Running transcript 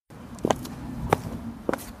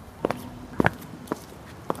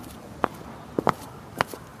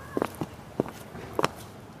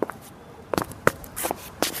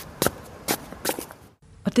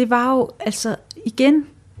Og det var jo altså igen,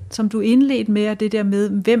 som du indledte med, det der med,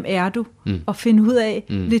 hvem er du? Og finde ud af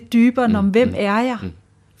lidt dybere om, hvem er jeg?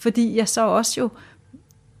 Fordi jeg så også jo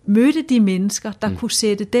mødte de mennesker, der kunne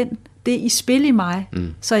sætte det i spil i mig,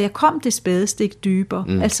 så jeg kom det spadestik dybere.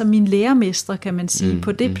 Altså min lærermestre, kan man sige,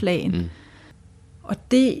 på det plan. Og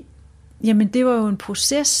det var jo en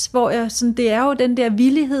proces, hvor jeg sådan, det er jo den der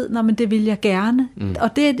villighed, men det vil jeg gerne.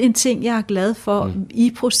 Og det er en ting, jeg er glad for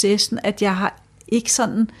i processen, at jeg har ikke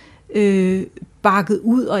sådan bakket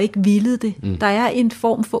ud og ikke villet det. Der er en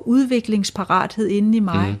form for udviklingsparathed inde i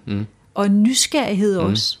mig, og en nysgerrighed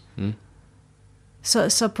også.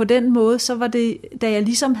 Så på den måde, så var det, da jeg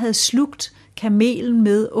ligesom havde slugt kamelen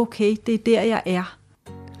med, okay, det er der, jeg er.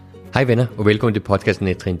 Hej venner, og velkommen til podcasten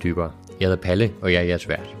Et Trin Dybere. Jeg hedder Palle, og jeg er jeres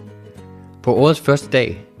vært. På årets første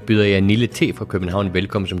dag byder jeg Nille T. fra København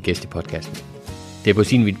velkommen som gæst i podcasten. Det er på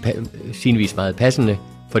sin vis meget passende,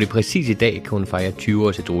 for det præcis i dag kan hun fejre 20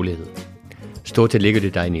 års ædruelighed. Stort tillykke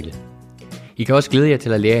til dig, Nille. I kan også glæde jer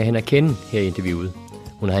til at lære hende at kende her i interviewet.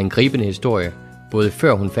 Hun har en gribende historie, både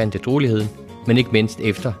før hun fandt ædrueligheden, men ikke mindst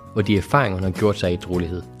efter, og de erfaringer, hun har gjort sig i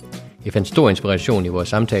ædruelighed. Jeg fandt stor inspiration i vores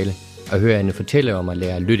samtale, at høre hende fortælle om at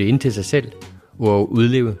lære at lytte ind til sig selv, og at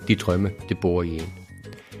udleve de drømme, det bor i en.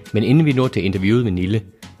 Men inden vi når til interviewet med Nille,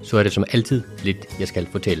 så er det som altid lidt, jeg skal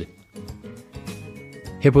fortælle.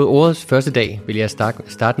 Her på årets første dag vil jeg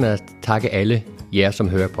starte med at takke alle jer, som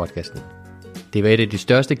hører podcasten. Det var et af de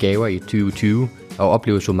største gaver i 2020, at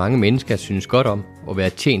opleve så mange mennesker synes godt om at være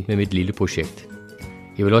tjent med mit lille projekt.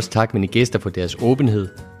 Jeg vil også takke mine gæster for deres åbenhed,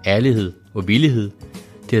 ærlighed og villighed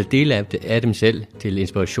til at dele af dem selv til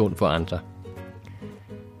inspiration for andre.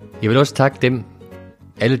 Jeg vil også takke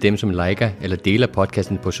alle dem, som liker eller deler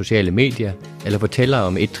podcasten på sociale medier, eller fortæller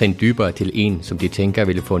om et trin dybere til en, som de tænker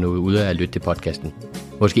ville få noget ud af at lytte til podcasten.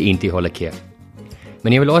 Måske en, de holder kær.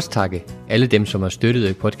 Men jeg vil også takke alle dem, som har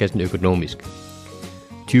støttet podcasten økonomisk.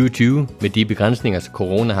 2020, med de begrænsninger, som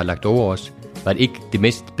corona har lagt over os, var det ikke det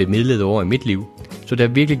mest bemidlede år i mit liv, så det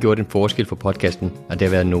har virkelig gjort en forskel for podcasten, at der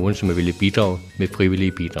har været nogen, som ville bidrage med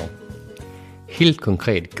frivillige bidrag. Helt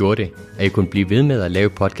konkret gjorde det, at jeg kunne blive ved med at lave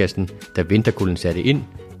podcasten, da vinterkulden satte ind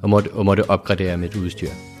og måtte opgradere mit udstyr.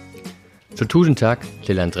 Så tusind tak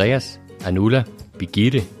til Andreas, Anula,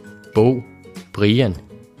 Birgitte, Bo, Brian,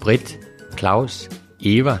 Britt, Claus,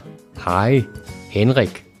 Eva, Harry,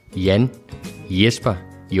 Henrik, Jan, Jesper,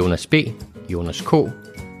 Jonas B, Jonas K,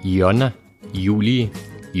 Jonna, Julie,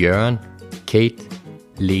 Jørgen, Kate,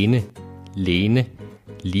 Lene,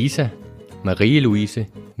 Lisa, Marie-Louise,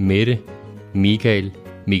 Mette, Michael,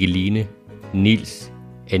 Mikkeline, Nils,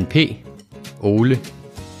 NP, Ole,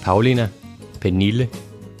 Paulina, Pernille,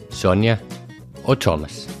 Sonja og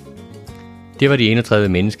Thomas. Det var de 31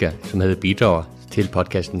 mennesker, som havde bidraget til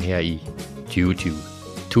podcasten her i 2020.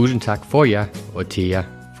 Tusind tak for jer og til jer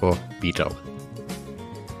for bidraget.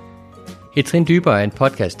 Et Trin Dybere er en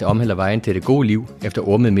podcast, der omhandler vejen til det gode liv efter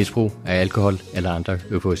ormet misbrug af alkohol eller andre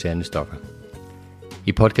euforiserende stoffer.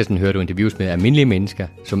 I podcasten hører du interviews med almindelige mennesker,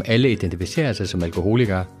 som alle identificerer sig som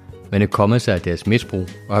alkoholikere, men er kommet sig af deres misbrug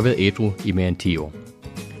og har været ædru i mere end 10 år.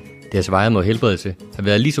 Deres veje mod helbredelse har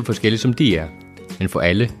været lige så forskellige som de er, men for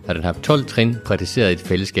alle har den haft 12 trin praktiseret i et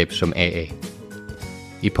fællesskab som AA.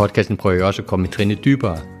 I podcasten prøver jeg også at komme et trinnet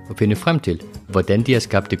dybere og finde frem til, hvordan de har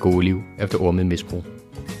skabt det gode liv efter ormet misbrug.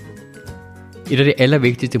 Et af de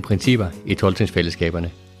allervigtigste principper i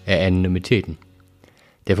 12-trinsfællesskaberne er anonymiteten.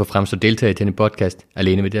 Derfor fremstår deltagere i denne podcast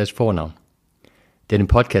alene ved deres fornavn. Denne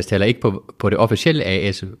podcast taler ikke på det officielle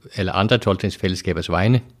AS eller andre 12-trinsfællesskabers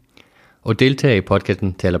vegne, og deltagere i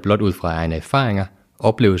podcasten taler blot ud fra egne erfaringer,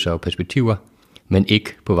 oplevelser og perspektiver, men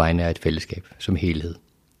ikke på vegne af et fællesskab som helhed.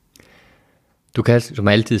 Du kan som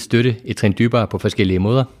altid støtte et trin dybere på forskellige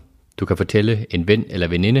måder. Du kan fortælle en ven eller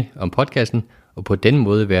veninde om podcasten, og på den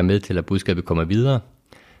måde være med til, at budskabet kommer videre.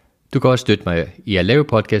 Du kan også støtte mig i at lave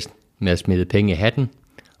podcast med at smide penge i hatten,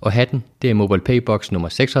 og hatten, det er MobilePay-box nummer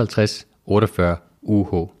 56 48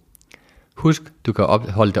 UH. Husk, du kan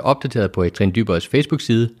holde dig opdateret på et Trin Dyberes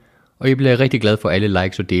Facebook-side, og jeg bliver rigtig glad for alle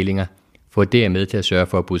likes og delinger, for det er med til at sørge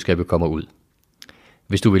for, at budskabet kommer ud.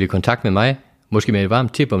 Hvis du vil i kontakt med mig, måske med et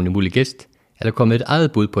varmt tip om en mulig gæst, eller komme med et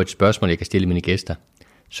eget bud på et spørgsmål, jeg kan stille mine gæster,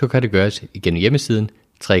 så kan det gøres igennem hjemmesiden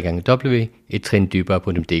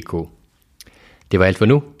www.etrindybere.dk. Det var alt for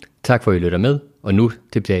nu. Tak for at I lytter med, og nu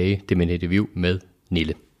tilbage til min interview med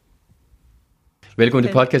Nille. Velkommen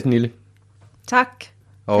til podcasten, Nille. Tak.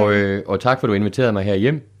 Og tak for at du inviterede mig her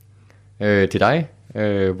hjem til dig,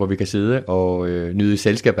 hvor vi kan sidde og nyde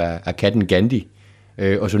selskab af katten Gandhi,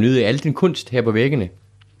 og så nyde al din kunst her på væggene.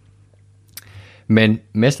 Men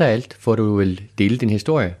mest af alt får du vel dele din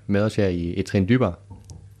historie med os her i Et Trin Dybere.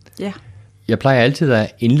 Ja. Jeg plejer altid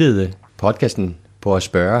at indlede podcasten på at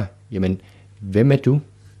spørge, jamen, hvem er du?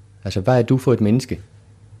 Altså, hvad er du for et menneske?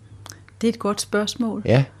 Det er et godt spørgsmål.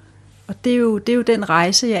 Ja. Og det er jo den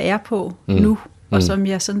rejse, jeg er på nu, og som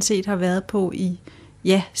jeg sådan set har været på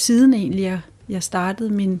siden egentlig jeg startede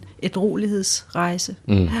min ædruelighedsrejse.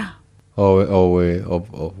 Ja. Og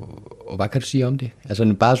hvad kan du sige om det?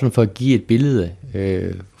 Altså bare sådan for at give et billede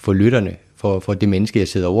for lytterne, for det menneske, jeg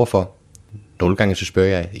sidder overfor. Nogle gange så spørger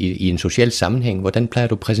jeg i en social sammenhæng, hvordan plejer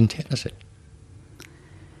du at præsentere dig selv?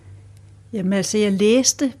 Jamen altså, jeg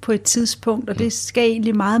læste på et tidspunkt, og det skal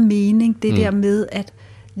egentlig meget mening, det der med, at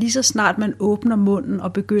lige så snart man åbner munden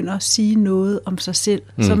og begynder at sige noget om sig selv,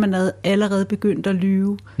 så er man allerede begyndt at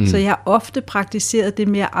lyve. Så jeg har ofte praktiseret det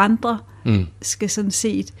med, at andre skal sådan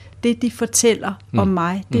set, det de fortæller om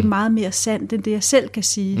mig, det er meget mere sandt, end det jeg selv kan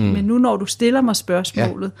sige. Men nu når du stiller mig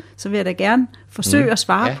spørgsmålet, så vil jeg da gerne forsøge at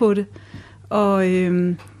svare på det. Og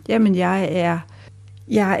jamen, jeg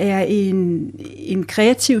er en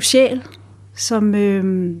kreativ sjæl,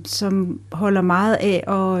 som holder meget af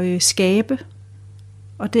at skabe,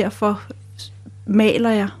 og derfor maler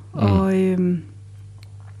jeg,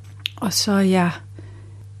 og så er jeg,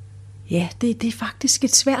 det er faktisk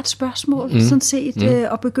et svært spørgsmål, sådan set,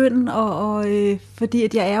 at begynde, fordi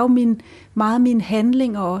at jeg er jo meget mine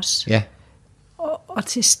handlinger også, og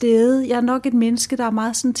til stede. Jeg er nok et menneske, der er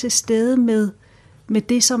meget sådan til stede med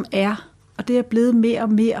det, som er, og det er blevet mere og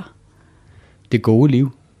mere. Det gode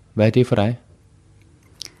liv, hvad er det for dig?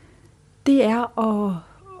 Det er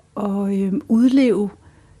at udleve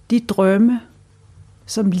de drømme,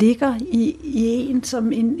 som ligger i en,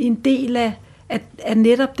 som en del af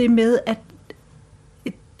netop det med,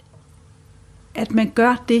 at man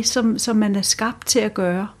gør det, som man er skabt til at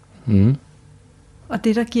gøre. Og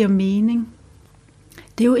det, der giver mening.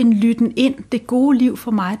 Det er jo en lytten ind. Det gode liv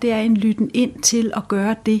for mig, det er en lytten ind til at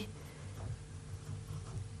gøre det,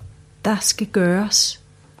 der skal gøres,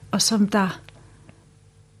 og som der.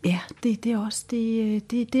 Ja, det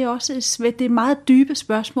er også et meget dybe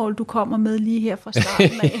spørgsmål, du kommer med lige her fra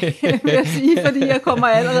starten af, vil jeg sige, fordi jeg kommer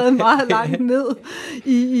allerede meget langt ned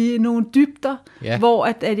i nogle dybder, hvor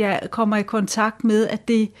at jeg kommer i kontakt med, at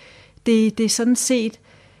det er sådan set,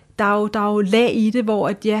 der er jo lag i det, hvor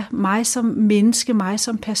at mig som menneske, mig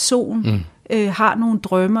som person, har nogle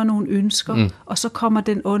drømmer, nogle ønsker, og så kommer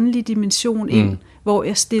den åndelige dimension ind, hvor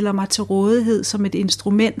jeg stiller mig til rådighed som et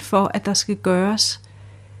instrument for, at der skal gøres,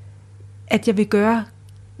 at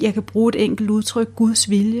jeg kan bruge et enkelt udtryk, Guds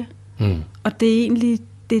vilje. Og det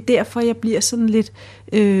er derfor, jeg bliver sådan lidt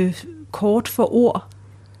kort for ord,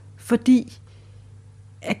 fordi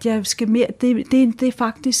at jeg skal mere, det er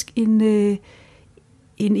faktisk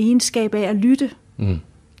en egenskab af at lytte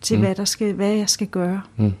til, hvad jeg skal gøre.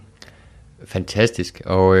 Fantastisk.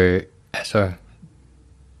 Og altså,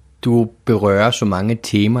 du berører så mange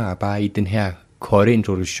temaer bare i den her korte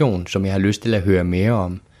introduktion, som jeg har lyst til at høre mere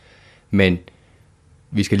om. Men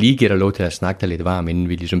vi skal lige give dig lov til at snakke dig lidt varm, inden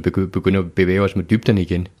vi ligesom begynder at bevæge os med dybderne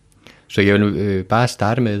igen. Så jeg vil bare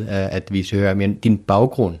starte med, at vi skal høre mere din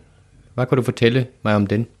baggrund. Hvad kan du fortælle mig om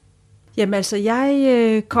den? Jamen altså,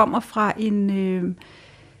 jeg kommer fra en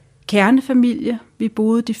kernefamilie. Vi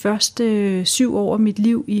boede de første 7 år af mit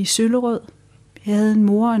liv i Søllerød. Jeg havde en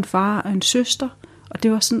mor, en far og en søster, og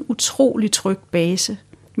det var sådan en utrolig tryg base.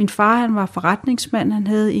 Min far, han var forretningsmand, han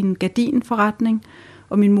havde en gardinforretning,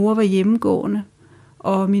 og min mor var hjemmegående.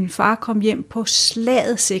 Og min far kom hjem på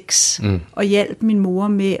slaget 6 og hjalp min mor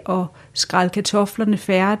med at skrælle kartoflerne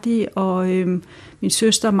færdige, og min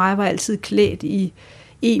søster og mig var altid klædt i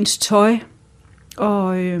ens tøj,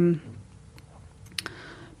 og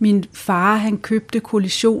min far, han købte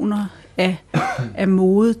kollektioner af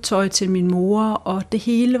modetøj til min mor, og det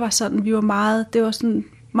hele var sådan, det var sådan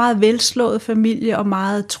meget velslået familie og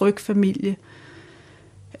meget tryg familie.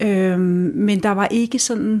 Men der var ikke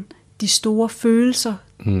sådan de store følelser.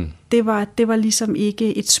 Det var ligesom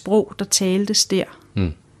ikke et sprog, der taltes der.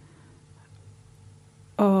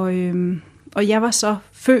 Og jeg var så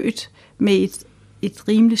født med et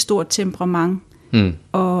rimelig stort temperament,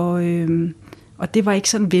 og det var ikke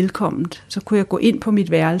sådan velkomment. Så kunne jeg gå ind på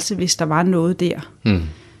mit værelse, hvis der var noget der.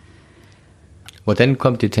 Hvordan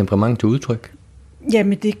kom det temperament til udtryk?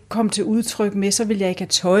 Jamen, det kom til udtryk med, så ville jeg ikke have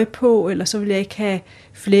tøj på, eller så ville jeg ikke have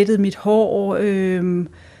flettet mit hår.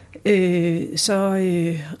 Så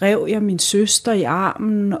rev jeg min søster i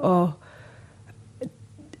armen, og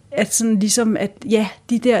at sådan ligesom, at ja,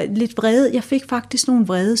 de der lidt vrede, jeg fik faktisk nogle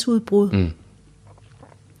vredesudbrud.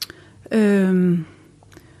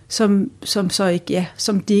 Som så ikke,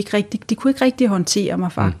 som de ikke rigtig, de kunne ikke rigtig håndtere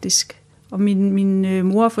mig faktisk. Og min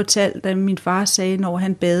mor fortalte, at min far sagde, når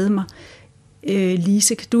han badede mig,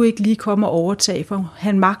 Lise, kan du ikke lige komme og overtage? For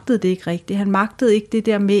han magtede det ikke rigtigt. Han magtede ikke det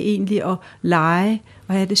der med egentlig at lege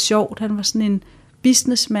og have det sjovt. Han var sådan en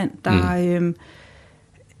businessmand, der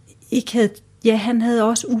ikke havde... Ja, han havde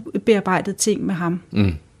også ubearbejdet ting med ham.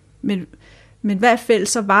 Men i hvert fald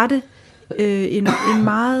så var det en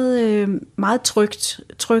meget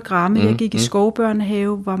tryg ramme. Jeg gik i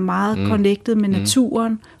skovbørnehave, var meget connected med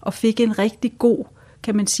naturen, og fik en rigtig god,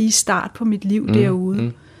 kan man sige, start på mit liv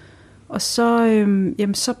derude. Og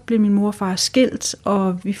så blev min mor og far skilt,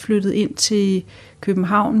 og vi flyttede ind til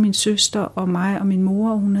København, min søster og mig og min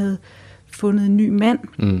mor, og hun havde fundet en ny mand.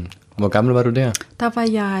 Hvor gammel var du der? Der var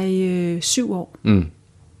jeg 7 år.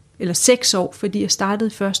 Eller 6 år, fordi jeg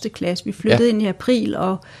startede i 1. klasse. Vi flyttede ind i april,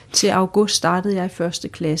 og til august startede jeg i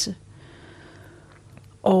 1. klasse.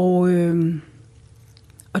 Og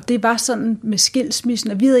det var sådan med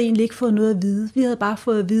skilsmissen, at vi havde egentlig ikke fået noget at vide. Vi havde bare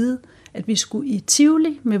fået at vide, at vi skulle i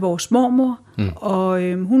Tivoli med vores mormor, og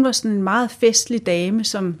hun var sådan en meget festlig dame,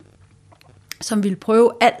 som ville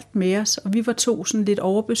prøve alt med os, og vi var 2 sådan lidt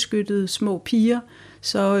overbeskyttede små piger,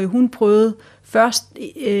 så hun prøvede først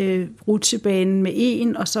rutsjebanen med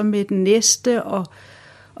en, og så med den næste, og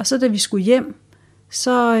så da vi skulle hjem,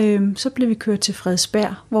 så blev vi kørt til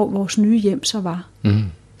Frederiksberg, hvor vores nye hjem så var,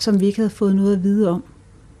 som vi ikke havde fået noget at vide om.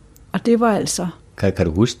 Og det var altså... Kan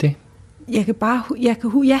du huske det?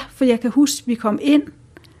 Jeg kan huske, vi kom ind,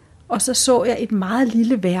 og så jeg et meget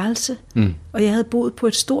lille værelse, og jeg havde boet på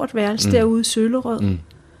et stort værelse derude i Søllerød.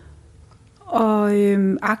 Og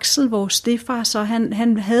Axel, vores stedfar, så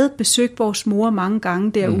han havde besøgt vores mor mange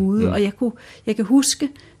gange derude, og jeg kan huske,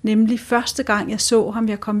 nemlig første gang jeg så ham,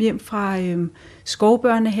 jeg kom hjem fra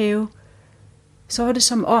skovbørnehave, så var det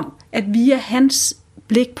som om, at via hans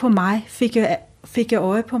blik på mig, fik jeg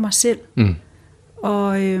øje på mig selv.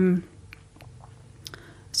 Og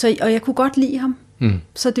jeg kunne godt lide ham.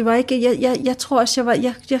 Så det var ikke, jeg tror også,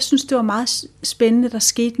 jeg synes, det var meget spændende, der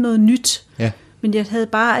skete noget nyt. Ja. Men jeg havde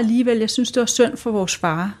bare alligevel, jeg synes, det var synd for vores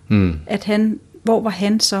far, at hvor var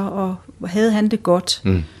han så, og havde han det godt.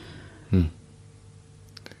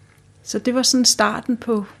 Så det var sådan starten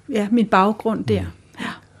på min baggrund der. Ja.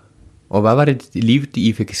 Og hvad var det liv,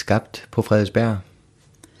 I fik skabt på Frederiksberg?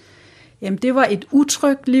 Jamen, det var et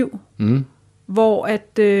utrygt liv, hvor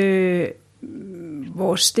at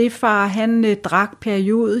vores stedfar, han drak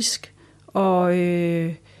periodisk, og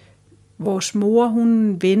vores mor,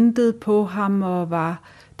 hun ventede på ham, og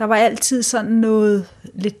der var altid sådan noget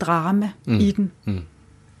lidt drama i den.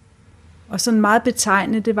 Og sådan meget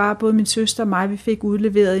betegnende, det var både min søster og mig, vi fik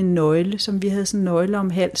udleveret en nøgle, som vi havde sådan en nøgle om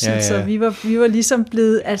halsen, så vi var ligesom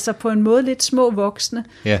blevet, altså på en måde lidt små voksne.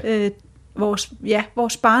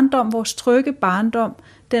 Vores barndom, vores trygge barndom,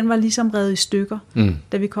 den var ligesom revet i stykker,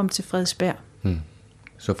 da vi kom til Frederiksberg.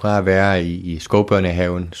 Så fra at være i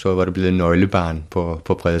skovbørnehaven, så var du blevet nøglebarn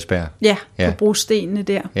på Frederiksberg? Ja, på brostenene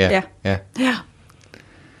der. Ja.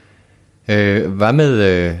 Hvad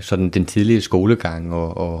med sådan den tidlige skolegang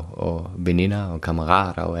og veninder og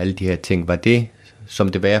kammerater og alle de her ting? Var det, som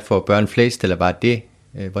det var for børn flest, eller var det,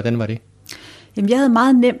 hvordan var det? Jamen, jeg havde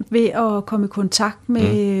meget nemt ved at komme i kontakt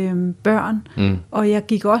med børn, og jeg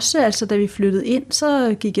gik også, altså da vi flyttede ind,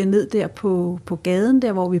 så gik jeg ned der på gaden,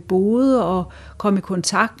 der hvor vi boede, og kom i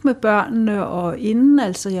kontakt med børnene, og inden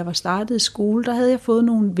altså jeg var startet i skole, der havde jeg fået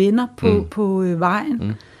nogle venner på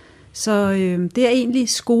vejen. Så det er egentlig,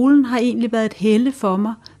 skolen har egentlig været et helle for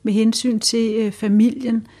mig, med hensyn til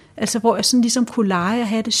familien, altså hvor jeg sådan ligesom kunne lege og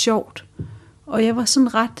have det sjovt. Og jeg var sådan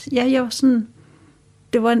jeg var sådan...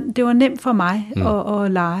 Det var nemt for mig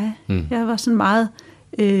at lege. Jeg var sådan meget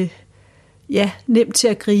nemt til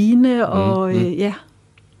at grine og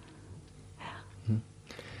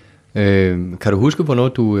Kan du huske, hvornår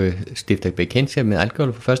du stiftede bekendtskab med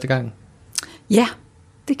alkohol for første gang? Ja,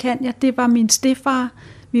 det kan jeg. Det var min stedfar.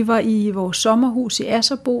 Vi var i vores sommerhus i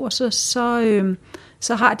Asserbo, og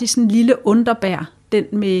så har de sådan en lille underbær, den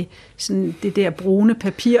med sådan det der brune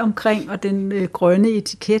papir omkring og den grønne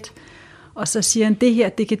etiket. Og så siger han, det her,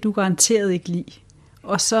 det kan du garanteret ikke lide.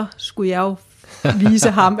 Og så skulle jeg jo vise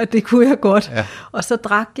ham, at det kunne jeg godt. Ja. Og så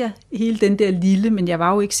drak jeg hele den der lille, men jeg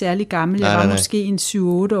var jo ikke særlig gammel. Jeg var måske en 7-8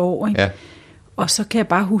 år. Ikke? Ja. Og så kan jeg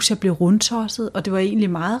bare huske, at jeg blev rundtosset. Og det var egentlig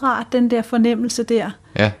meget rart, den der fornemmelse der.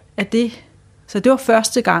 Ja. Af det. Så det var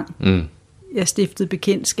første gang, jeg stiftede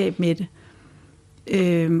bekendtskab med det.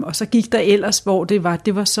 Og så gik der ellers, hvor det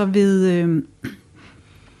var så ved,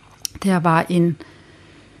 der var en...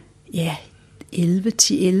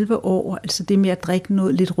 10-11 år, altså det med at drikke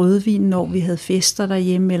noget lidt rødvin, når vi havde fester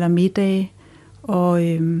derhjemme eller middage. Og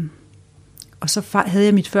så havde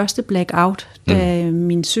jeg mit første blackout, da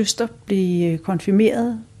min søster blev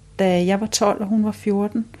konfirmeret, da jeg var 12 og hun var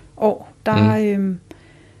 14 år.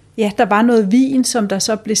 der var noget vin, som der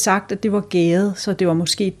så blev sagt, at det var gæret, så det var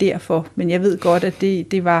måske derfor. Men jeg ved godt, at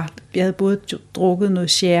det var, jeg havde både drukket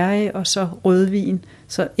noget sherry og så rødvin.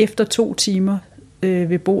 Så efter 2 timer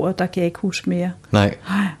ved bordet, der kan jeg ikke huske mere. Nej.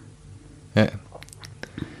 Ja.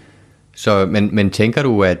 Så, men tænker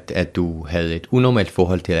du, at du havde et unormalt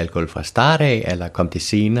forhold til alkohol fra start af, eller kom det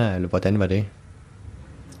senere, eller hvordan var det?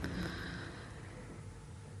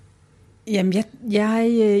 Jamen,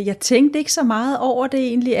 jeg tænkte ikke så meget over det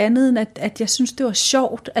egentlig andet, end at jeg synes, det var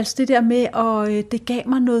sjovt. Altså det der med, og det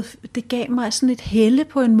gav mig sådan et helle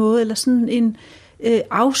på en måde, eller sådan en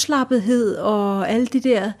afslappethed og alle de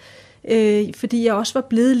der, fordi jeg også var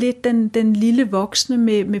blevet lidt den lille voksne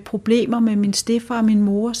med problemer med min stedfar og min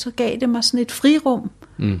mor, så gav det mig sådan et frirum,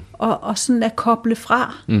 og sådan at koble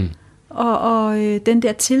fra, og den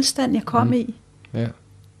der tilstand, jeg kom i. Ja.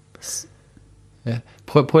 Ja.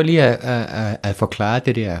 Prøv lige at forklare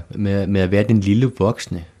det der med at være den lille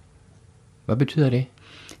voksne. Hvad betyder det?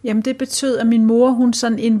 Jamen det betød, at min mor, hun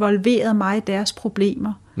sådan involverede mig i deres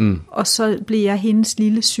problemer. Og så blev jeg hendes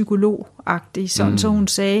lille psykolog-agtig, sådan, så hun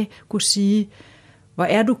kunne sige, hvor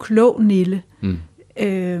er du klog, Nille?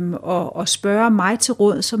 Og spørge mig til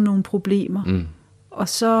råd som nogle problemer. Og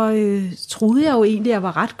så troede jeg jo egentlig, at jeg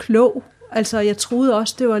var ret klog. Altså jeg troede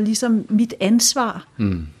også, det var ligesom mit ansvar.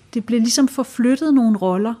 Det blev ligesom forflyttet nogle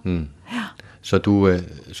roller. Ja.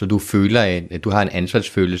 Så du føler, at du har en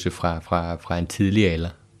ansvarsfølelse fra en tidlig alder?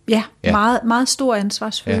 Ja, meget, meget stor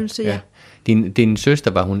ansvarsfølelse, ja. Din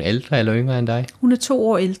søster, var hun ældre eller yngre end dig? Hun er 2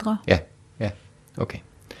 år ældre. Ja, okay.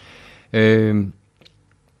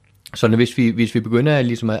 Så hvis vi begynder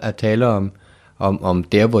ligesom at tale om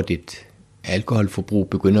der, hvor dit alkoholforbrug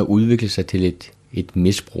begynder at udvikle sig til et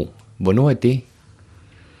misbrug, hvornår er det?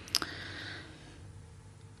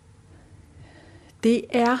 Det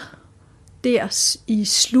er der i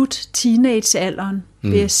slut teenagealderen,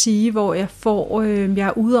 vil jeg sige, hvor jeg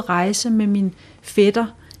er ude at rejse med min fætter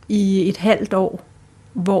i et halvt år,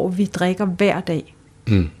 hvor vi drikker hver dag.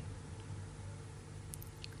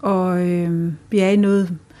 Og vi er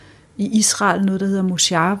i Israel, noget der hedder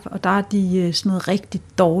Moshav, og der er de sådan noget rigtig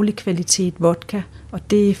dårlig kvalitet vodka,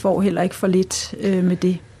 og det får heller ikke for lidt med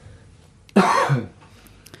det.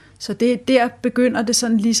 Så der begynder det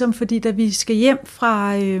sådan ligesom, fordi da vi skal hjem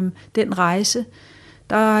fra den rejse,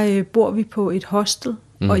 der bor vi på et hostel,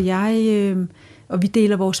 og vi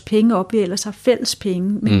deler vores penge op, vi ellers har fælles penge,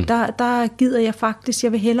 men der gider jeg faktisk,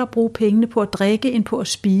 jeg vil hellere bruge pengene på at drikke, end på at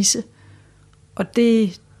spise. Og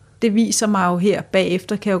det viser mig jo her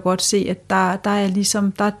bagefter, kan jeg jo godt se, at der er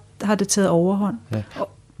ligesom, der har det taget overhånd. Ja.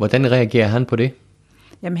 Hvordan reagerer han på det?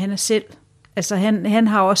 Jamen han er selv. Altså han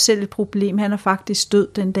har også selv et problem. Han er faktisk død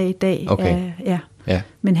den dag i dag. Okay. Ja.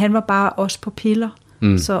 Men han var bare også på piller.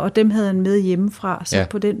 Og dem havde han med hjemmefra. Så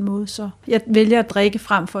på den måde. Så jeg vælger at drikke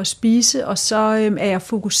frem for at spise. Og så er jeg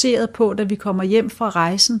fokuseret på, da vi kommer hjem fra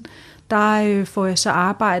rejsen, der får jeg så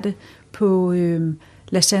arbejde på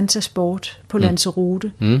La Santa Sport på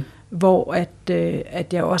Lanzarote. Hvor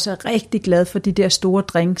at jeg også er rigtig glad for de der store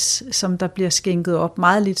drinks, som der bliver skænket op.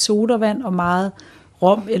 Meget lidt sodavand og meget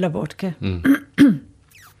rom eller vodka.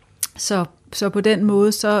 Så på den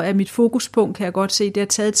måde, så er mit fokuspunkt, kan jeg godt se, det har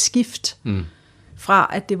taget et skift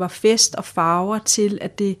fra, at det var fest og farver, til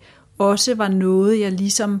at det også var noget, jeg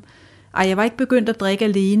ligesom... jeg var ikke begyndt at drikke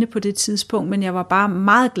alene på det tidspunkt, men jeg var bare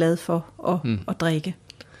meget glad for at drikke.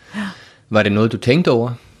 Ja. Var det noget, du tænkte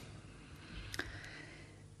over?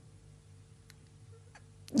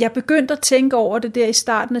 Jeg begyndte at tænke over det der i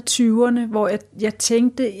starten af 20'erne, hvor jeg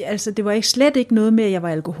tænkte, altså det var slet ikke noget med, at jeg var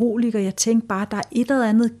alkoholiker. Jeg tænkte bare, der er et eller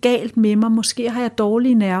andet galt med mig. Måske har jeg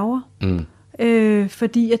dårlige nerver.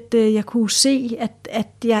 Fordi at jeg kunne se, at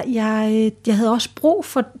jeg havde også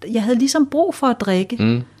jeg havde ligesom brug for at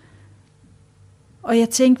drikke. Og jeg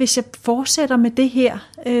tænkte, hvis jeg fortsætter med det her,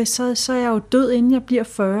 så er jeg jo død, inden jeg bliver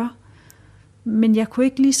 40. Men jeg kunne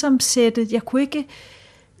ikke ligesom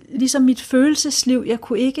mit følelsesliv,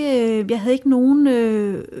 jeg havde ikke nogen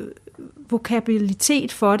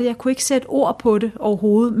vokabilitet for det, jeg kunne ikke sætte ord på det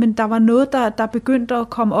overhovedet, men der var noget, der begyndte at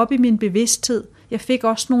komme op i min bevidsthed. Jeg fik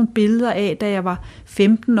også nogle billeder af, da jeg var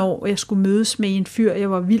 15 år, og jeg skulle mødes med en fyr,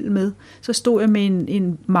 jeg var vild med. Så stod jeg med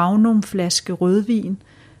en magnumflaske rødvin,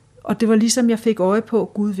 og det var ligesom, jeg fik øje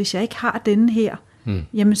på, Gud, hvis jeg ikke har denne her,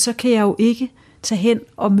 jamen så kan jeg jo ikke tage hen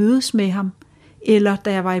og mødes med ham. Eller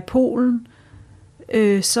da jeg var i Polen,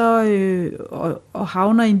 og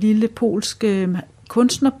havner i en lille polsk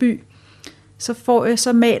kunstnerby, så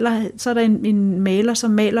er der en maler,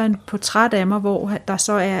 som maler en portræt af mig, hvor der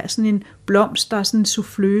så er sådan en blomst, der er sådan en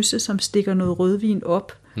souffløse, som stikker noget rødvin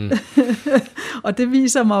op. Og det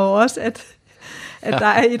viser mig jo også, at der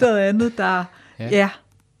er et eller andet, der... Ja.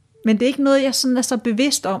 Men det er ikke noget, jeg sådan er så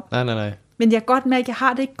bevidst om. Nej. Men jeg kan godt mærke, at jeg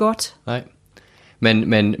har det ikke godt. Nej.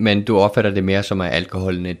 Men du opfatter det mere som, at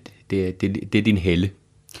alkoholen, det er din helle?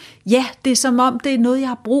 Ja, det er som om, det er noget, jeg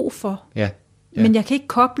har brug for. Ja. Men jeg kan ikke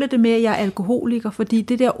koble det med, at jeg er alkoholiker, fordi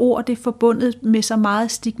det der ord, det er forbundet med så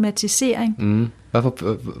meget stigmatisering.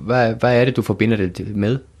 Hvad er det, du forbinder det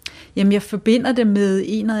med? Jamen, jeg forbinder det med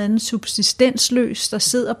en eller anden subsistensløs, der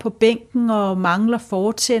sidder på bænken og mangler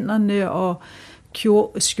fortænderne, og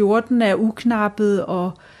skjorten er uknappet,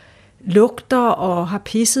 og lugter og har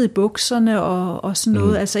pisset i bukserne og sådan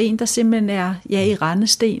noget. Altså en, der simpelthen er i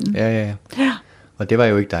rendestenen. Ja. Og det var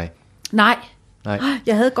jo ikke dig. Nej.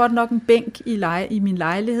 Jeg havde godt nok en bænk i min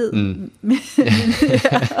lejlighed.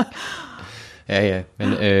 Ja.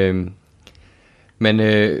 Men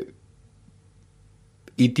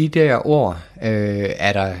i de der år,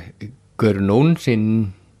 gør du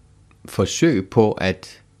nogensinde forsøg på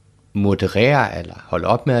at moderere eller holde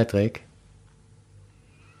op med at drikke?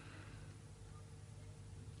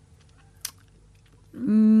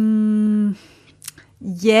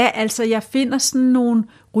 Ja, altså jeg finder sådan nogle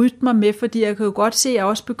rytmer med, fordi jeg kan jo godt se, at jeg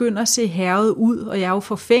også begynder at se hærget ud, og jeg er jo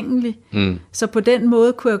forfængelig. Så på den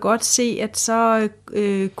måde kunne jeg godt se, at så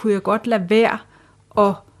kunne jeg godt lade være,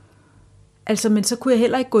 men så kunne jeg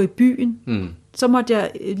heller ikke gå i byen. Så måtte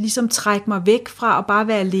jeg ligesom trække mig væk fra og bare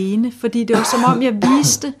være alene, fordi det var som om, jeg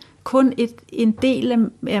viste kun en del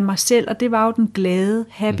af mig selv, og det var jo den glade,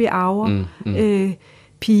 happy hour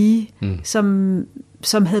pige,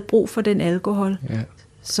 som havde brug for den alkohol. Ja.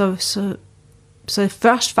 Så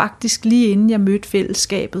først faktisk lige inden jeg mødte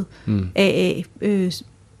fællesskabet AA,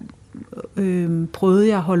 prøvede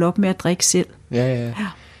jeg at holde op med at drikke selv. Ja.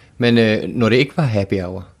 Men når det ikke var happy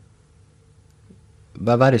hour,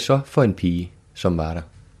 hvad var det så for en pige, som var der?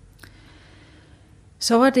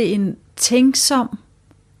 Så var det en tænksom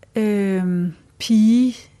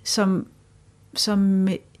pige, som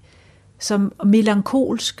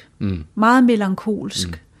melankolsk, meget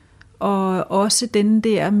melankolsk, og også den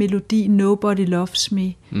der melodi Nobody Loves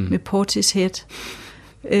Me med Portishead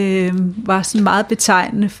var sådan meget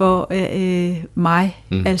betegnende for mig,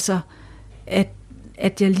 altså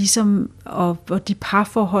at jeg ligesom, og de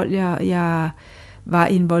parforhold jeg var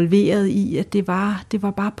involveret i, at det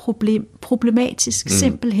var bare problematisk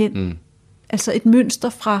simpelthen. Altså et mønster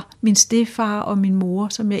fra min stedfar og min mor,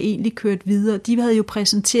 som jeg egentlig kørte videre. De havde jo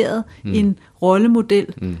præsenteret en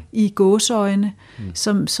rollemodel i gåseøjne,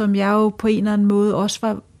 som jeg jo på en eller anden måde også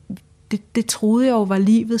var, det troede jeg jo var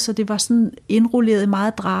livet, så det var sådan indrulleret i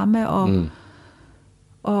meget drama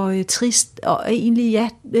og trist, og egentlig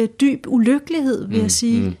dyb ulykkelighed, vil jeg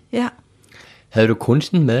sige. Ja. Havde du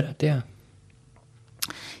kunsten med dig der?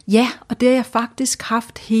 Ja, og det har jeg faktisk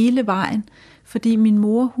haft hele vejen. Fordi min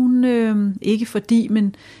mor,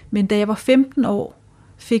 men da jeg var 15 år,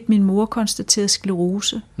 fik min mor konstateret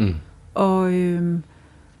sklerose. Og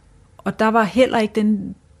der var heller ikke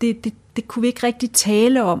det kunne vi ikke rigtig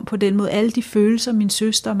tale om på den måde. Alle de følelser, min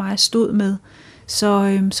søster og mig stod med.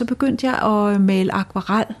 Så begyndte jeg at male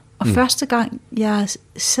akvarel. Og første gang jeg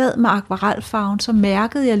sad med akvarelfarven, så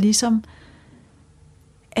mærkede jeg ligesom,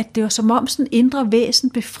 at det var som om sådan indre væsen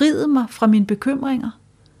befriede mig fra mine bekymringer.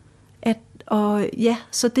 Og ja,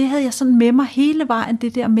 så det havde jeg sådan med mig hele vejen,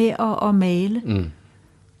 det der med at male.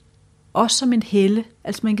 Også som en helle.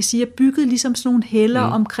 Altså man kan sige, at jeg byggede ligesom sådan nogle heller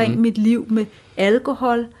omkring mit liv med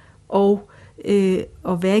alkohol og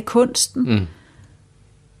at være i kunsten.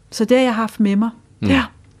 Så det har jeg haft med mig. Ja.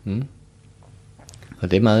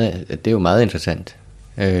 Og det er jo meget interessant.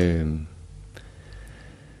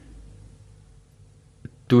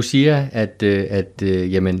 Du siger, at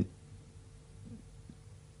jamen,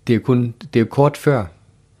 det er jo kort før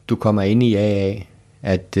du kommer ind i AA,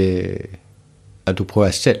 at du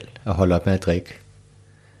prøver selv at holde op med at drikke.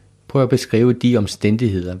 Prøv at beskrive de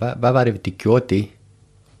omstændigheder. Hvad var det gjorde det?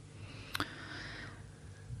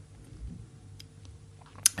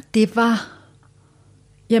 Det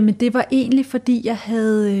var egentlig fordi jeg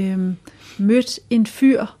havde mødt en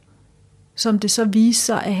fyr, som det så viste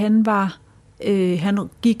sig, at han var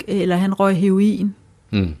han røg heroin.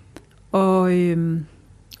 Og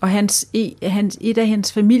et af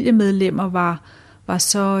hans familiemedlemmer var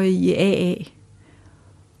så i AA.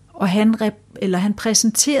 Og han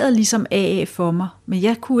præsenterede ligesom AA for mig, men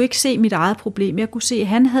jeg kunne ikke se mit eget problem. Jeg kunne se, at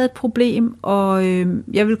han havde et problem, og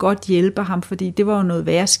jeg ville godt hjælpe ham, fordi det var jo noget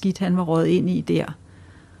værre skidt, han var røget ind i der.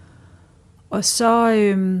 Og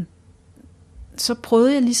så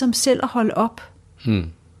prøvede jeg ligesom selv at holde op,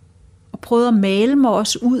 og prøvede at male mig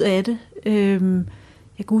også ud af det.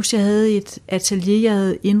 Jeg kan huske, jeg havde et atelier, jeg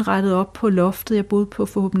havde indrettet op på loftet. Jeg boede på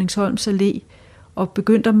Forhåbningsholms Allé, og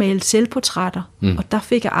begyndte at male selvportrætter, og der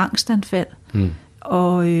fik jeg angstanfald.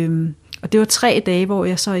 Og det var 3 dage, hvor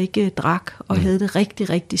jeg så ikke drak, og havde det rigtig,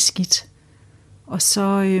 rigtig skidt. Og så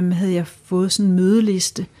havde jeg fået sådan en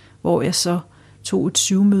mødeliste, hvor jeg så tog et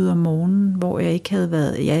 7-møde om morgenen, hvor jeg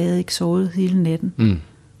havde ikke sovet hele natten.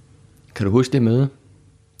 Kan du huske det møde?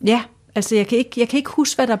 Ja, altså jeg kan ikke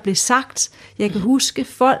huske, hvad der blev sagt. Jeg kan huske,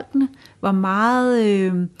 folkene var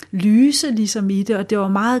meget lyse ligesom i det, og det var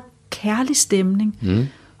meget kærlig stemning.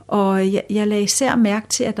 Og jeg lagde især mærke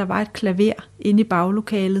til, at der var et klaver inde i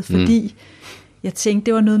baglokalet, fordi jeg tænkte,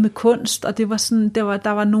 det var noget med kunst, og det var sådan, der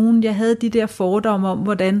var nogen, jeg havde de der fordomme om,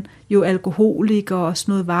 hvordan jo alkoholikere og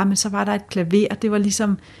sådan noget var, men så var der et klaver, det var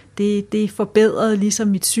ligesom, det forbedrede ligesom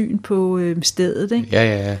mit syn på stedet, ikke?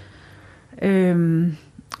 Ja.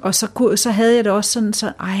 Og så havde jeg det også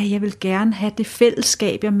sådan, jeg vil gerne have det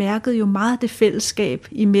fællesskab. Jeg mærkede jo meget det fællesskab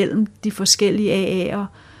imellem de forskellige AA'er,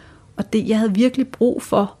 og det, jeg havde virkelig brug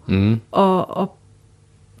for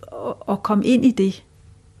at komme ind i det.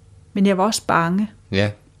 Men jeg var også bange.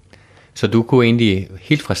 Ja, så du kunne egentlig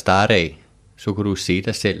helt fra start af, så kunne du se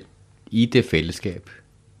dig selv i det fællesskab?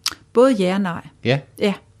 Både ja og nej. Ja?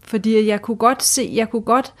 Ja, fordi jeg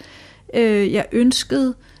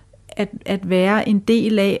ønskede at være en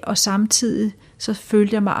del af, og samtidig så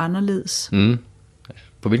følte jeg mig anderledes.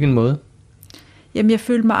 På hvilken måde? Jamen, jeg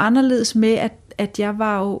følte mig anderledes med, at jeg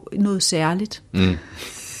var jo noget særligt.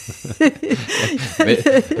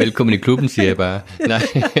 Velkommen i klubben, siger jeg bare. Nej.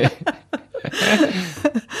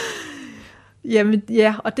 Jamen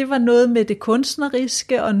ja, og det var noget med det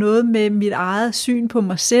kunstneriske, og noget med mit eget syn på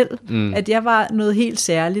mig selv, at jeg var noget helt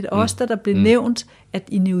særligt. Også da der blev nævnt, at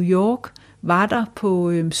i New York var der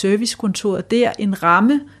på servicekontoret der en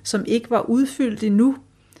ramme, som ikke var udfyldt endnu.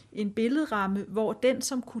 En billedramme, hvor den,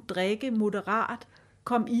 som kunne drikke moderat,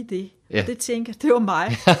 kom i det. Ja. Og det tænkte jeg, det var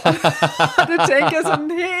mig. Og det tænkte jeg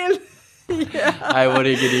sådan helt... Ej, hvor er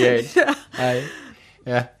det genialt. Ej.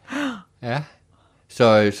 Ja.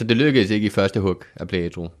 Så det lykkedes ikke i første hug at blive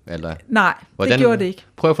ædru? Eller? Nej, det gjorde det ikke.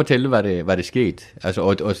 Prøv at fortælle, hvad det skete.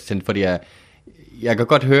 Altså, fordi jeg kan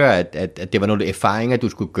godt høre, at det var nogle erfaringer, du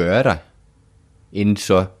skulle gøre dig, inden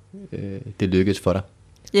så det lykkedes for dig.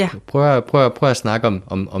 Ja. Prøv at snakke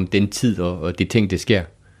om den tid og de ting, det sker.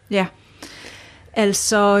 Ja.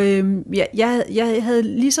 Altså, jeg havde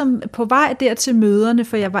ligesom på vej der til møderne,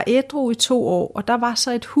 for jeg var ædru i 2 år, og der var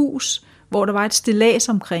så et hus, hvor der var et stillads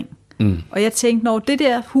omkring. Og jeg tænkte, når det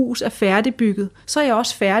der hus er færdigbygget, så er jeg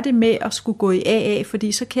også færdig med at skulle gå i AA,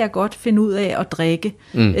 fordi så kan jeg godt finde ud af at drikke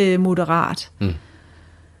moderat.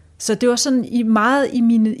 Så det var sådan meget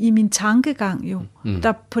i min tankegang jo.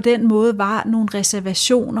 Der på den måde var nogle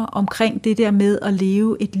reservationer omkring det der med at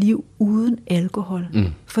leve et liv uden alkohol.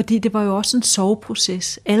 Fordi det var jo også en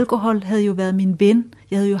soveproces. Alkohol havde jo været min ven.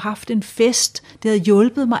 Jeg havde jo haft en fest. Det havde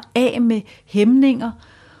hjulpet mig af med hæmninger.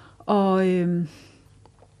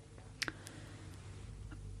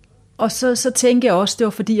 Og så tænkte jeg også, det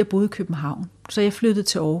var fordi jeg boede i København. Så jeg flyttede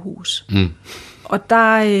til Aarhus. Og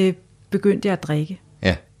der begyndte jeg at drikke.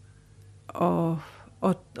 Ja. Og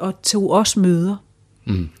tog også møder.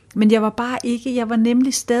 Men jeg var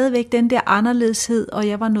nemlig stadigvæk den der anderledeshed, og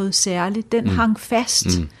jeg var noget særligt. Den hang fast.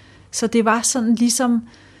 Så det var sådan ligesom,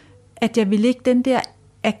 at jeg ville ikke den der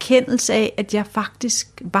erkendelse af, at jeg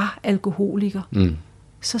faktisk var alkoholiker.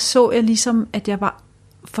 Så jeg ligesom, at jeg var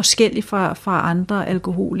forskellig fra andre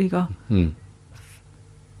alkoholikere.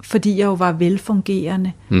 Fordi jeg jo var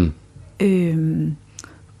velfungerende.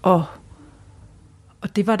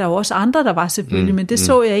 Og det var der jo også andre, der var selvfølgelig, men det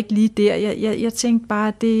så jeg ikke lige der. Jeg tænkte bare,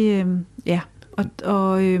 at det...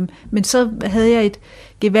 men så havde jeg et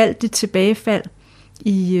gevaldigt tilbagefald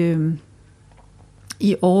i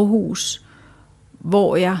Aarhus,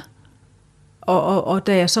 hvor jeg... Og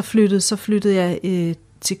da jeg så flyttede jeg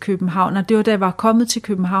til København, og det var da jeg var kommet til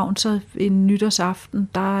København, så en nytårsaften,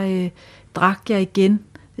 der drak jeg igen.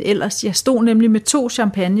 Ellers, jeg stod nemlig med 2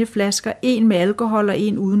 champagneflasker, en med alkohol og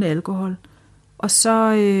en uden alkohol. Og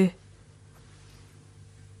så,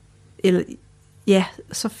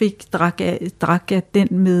 drak jeg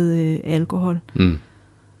den med alkohol.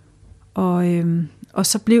 Og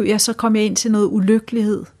så kom jeg ind til noget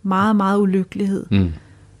ulykkelighed, meget, meget ulykkelighed.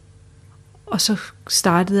 Og så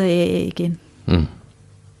startede jeg af igen.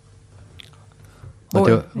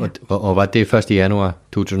 Og var det 1. januar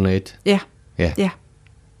 2001? Ja.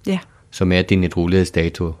 Som er din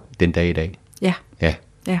ædruelighedsdato den dag i dag? Ja.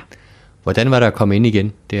 Hvordan var der at komme ind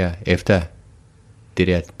igen der efter det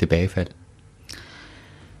der tilbagefald?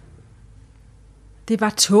 Det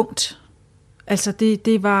var tungt. Altså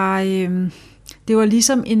det var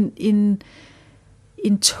ligesom en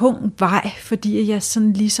tung vej, fordi jeg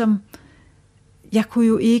sådan ligesom jeg kunne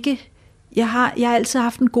jo ikke... Jeg har altid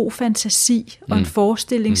haft en god fantasi og en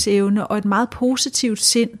forestillingsevne og et meget positivt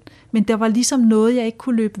sind, men der var ligesom noget, jeg ikke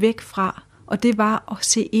kunne løbe væk fra, og det var at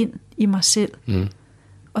se ind i mig selv.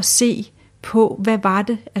 Og se på, hvad var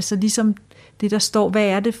det, altså ligesom det der står, hvad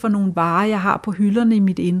er det for nogle varer, jeg har på hylderne i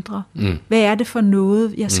mit indre? Hvad er det for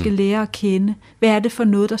noget, jeg skal lære at kende? Hvad er det for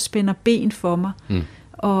noget, der spænder ben for mig?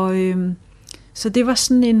 Og så det var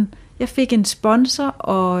sådan jeg fik en sponsor,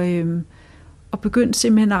 og begyndte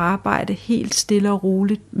simpelthen at arbejde helt stille og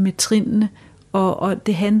roligt med trinene, og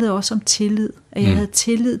det handlede også om tillid, at jeg havde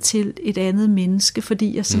tillid til et andet menneske,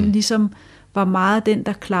 fordi jeg sådan ligesom var meget den,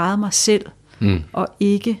 der klarede mig selv, og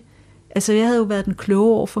ikke, altså jeg havde jo været den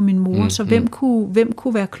kloge over for min mor, så hvem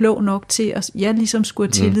kunne være klog nok til, at jeg ligesom skulle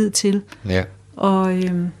have tillid til, og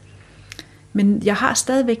men jeg har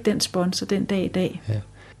stadigvæk den sponsor den dag i dag,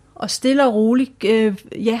 og stille og roligt,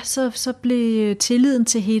 så blev tilliden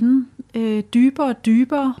til hende dybere og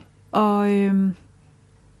dybere, og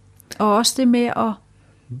også det med at...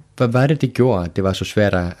 Hvad var det gjorde, at det var så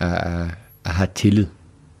svært at have tillid?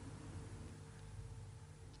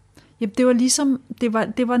 Jamen, det var ligesom, det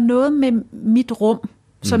var noget med mit rum,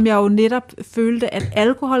 som jeg jo netop følte, at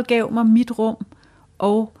alkohol gav mig mit rum,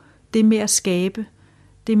 og det med at skabe,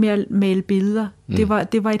 det med at male billeder,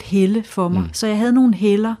 det var et helle for mig. Så jeg havde nogle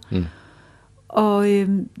heller, og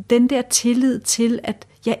den der tillid til, at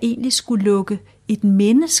jeg egentlig skulle lukke et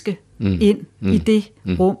menneske ind i det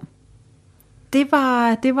rum. Det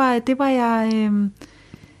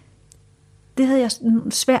havde jeg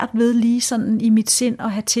svært ved lige sådan i mit sind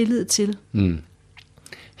at have tillid til.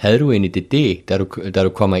 Havde du en idé, da du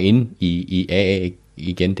kommer ind i AA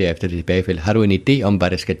igen derefter det tilbagefald, har du en idé om,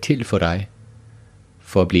 hvad der skal til for dig,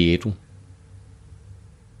 for at blive ædru?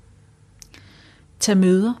 Tag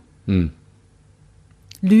møder.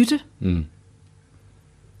 Lytte.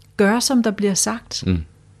 Gør, som der bliver sagt.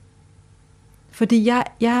 Fordi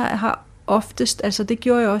jeg har oftest, altså det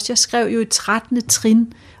gjorde jeg også, jeg skrev jo i 13.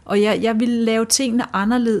 trin, og jeg ville lave tingene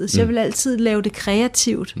anderledes. Jeg ville altid lave det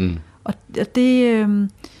kreativt. Og det,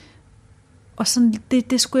 og sådan,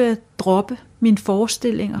 det skulle jeg droppe, mine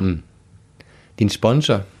forestillinger. Din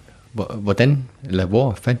sponsor,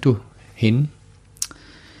 hvor fandt du hende?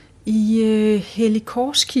 I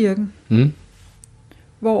Helligkorskirken.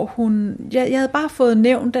 Hvor hun, jeg havde bare fået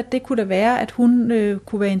nævnt, at det kunne da være, at hun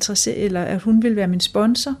kunne være interesseret, eller at hun ville være min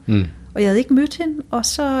sponsor. Og jeg havde ikke mødt hende, og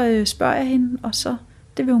så spørger jeg hende, og så,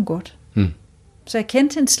 det vil hun godt. Så jeg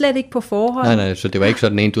kendte hende slet ikke på forhånd. Nej, så det var ikke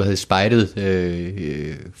sådan en, du havde spejdet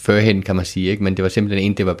førhen, kan man sige, ikke? Men det var simpelthen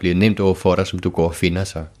en, det var blevet nemt over for dig, som du går og finder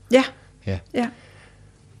så. Ja.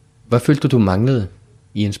 Hvad følte du manglede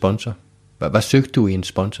i en sponsor? Hvad søgte du i en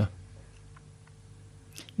sponsor?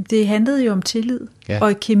 Det handlede jo om tillid,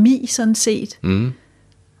 og kemi sådan set.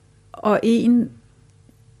 Og en,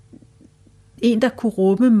 der kunne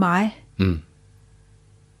rumme mig.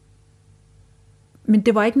 Men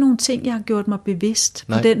det var ikke nogen ting, jeg har gjort mig bevidst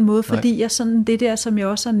på den måde, fordi jeg sådan, det der, som jeg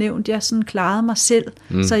også har nævnt, jeg sådan klarede mig selv.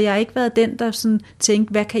 Så jeg har ikke været den, der sådan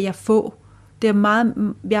tænkte, hvad kan jeg få? Det er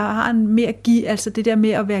meget, jeg har en mere altså det der med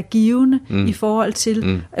at være givende i forhold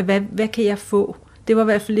til, hvad kan jeg få? Det var i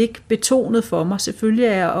hvert fald ikke betonet for mig. Selvfølgelig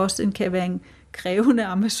er jeg også kan være en krævende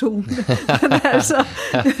amazon. Men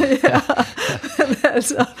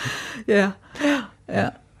Ja.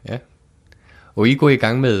 Og I går i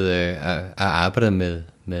gang med at arbejde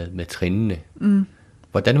med trinene.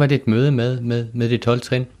 Hvordan var det et møde med de 12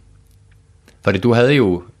 trin? For du havde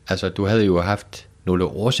jo haft nogle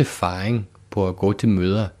års erfaring på at gå til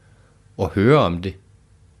møder og høre om det.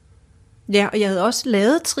 Ja, og jeg havde også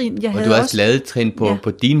lavet trin. Du havde også lavet trin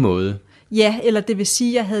på din måde. Ja, eller det vil sige,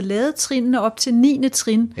 at jeg havde lavet trinene op til 9.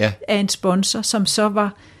 trin af en sponsor, som så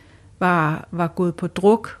var gået på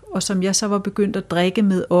druk, og som jeg så var begyndt at drikke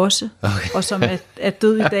med også, og som er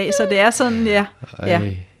død i dag. Så det er sådan,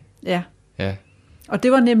 ja. Og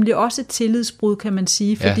det var nemlig også et tillidsbrud, kan man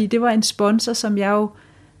sige, fordi det var en sponsor, som jeg jo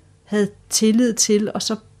havde tillid til, og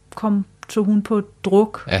så tog hun på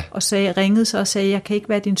druk og ringede så og sagde, jeg kan ikke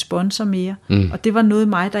være din sponsor mere. Og det var noget i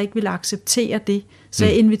mig, der ikke ville acceptere det. Så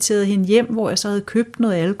jeg inviterede hende hjem, hvor jeg så havde købt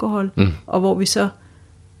noget alkohol, og hvor vi så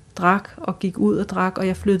drak og gik ud og drak, og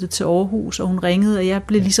jeg flyttede til Aarhus, og hun ringede, og jeg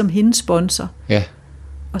blev ligesom hendes sponsor.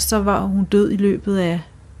 Og så var hun død i løbet af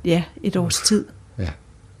et års tid. Ja,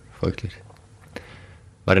 frygteligt.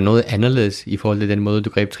 Var der noget anderledes i forhold til den måde, du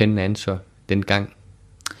greb trinene an så dengang?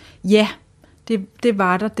 Ja, det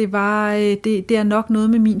var der. Det er nok noget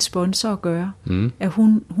med min sponsor at gøre. At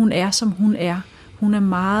hun er, som hun er. Hun er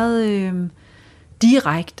meget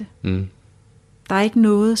direkte. Der er ikke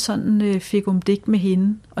noget sådan fik om digt med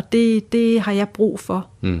hende. Og det har jeg brug for.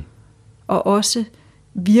 og også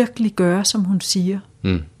virkelig gøre, som hun siger.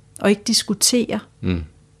 Og ikke diskutere.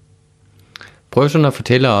 Prøv sådan at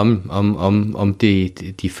fortælle om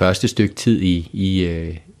de første stykke tid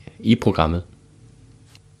i programmet.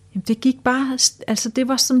 Jamen, det gik bare, altså det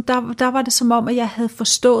var som, der var det som om, at jeg havde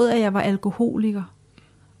forstået, at jeg var alkoholiker.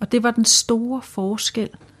 Og det var den store forskel.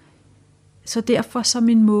 Så derfor så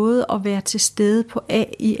min måde at være til stede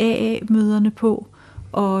i AA-møderne på,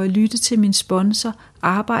 og lytte til min sponsor,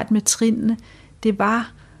 arbejde med trinene, det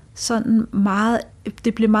var sådan meget,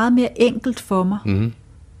 det blev meget mere enkelt for mig.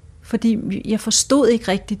 Fordi jeg forstod ikke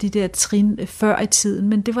rigtig de der trin før i tiden,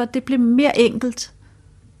 men det blev mere enkelt.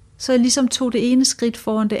 Så jeg ligesom tog det ene skridt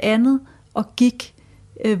foran det andet, og gik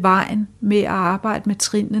vejen med at arbejde med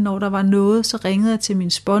trinene. Når der var noget, så ringede jeg til min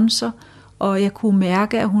sponsor, og jeg kunne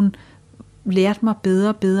mærke, at hun lærte mig bedre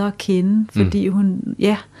og bedre at kende, fordi hun,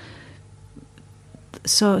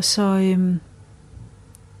 så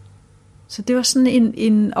det var sådan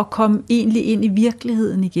en at komme egentlig ind i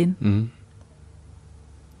virkeligheden igen.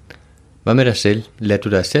 Hvad med dig selv? Lærte du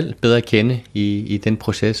dig selv bedre kende i den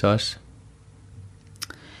proces også?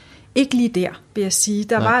 Ikke lige der, vil jeg sige.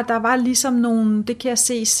 Der var ligesom nogle, det kan jeg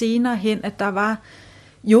se senere hen, at der var,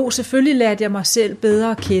 jo, selvfølgelig lærte jeg mig selv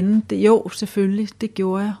bedre at kende. Jo, selvfølgelig, det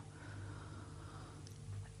gjorde jeg.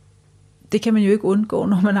 Det kan man jo ikke undgå,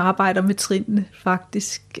 når man arbejder med trinene,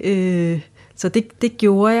 faktisk. Så det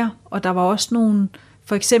gjorde jeg, og der var også nogle,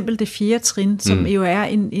 for eksempel det 4. trin, som jo er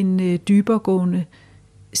en dybergående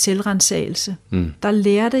selvrensagelse. Der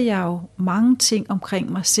lærte jeg jo mange ting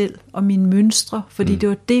omkring mig selv og mine mønstre, fordi det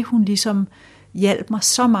var det, hun ligesom hjalp mig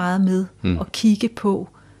så meget med at kigge på,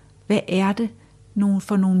 hvad er det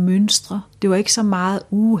for nogle mønstre. Det var ikke så meget,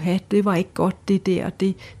 det var ikke godt det der og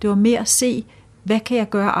det. Det var mere at se, hvad kan jeg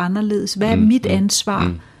gøre anderledes? Hvad er mit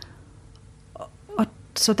ansvar? Og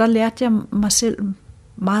så der lærte jeg mig selv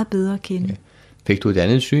meget bedre at kende. Okay. Fik du et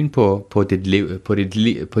andet syn på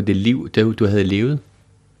det liv, du havde levet?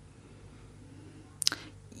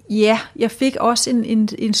 Ja, jeg fik også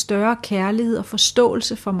en større kærlighed og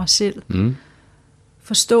forståelse for mig selv.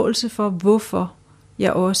 Forståelse for, hvorfor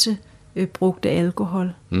jeg også brugte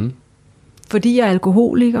alkohol. Fordi jeg er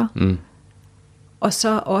alkoholiker. Og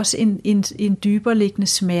så også en dybere liggende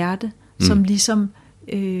smerte, som ligesom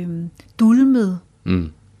dulmede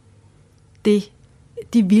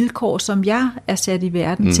de vilkår, som jeg er sat i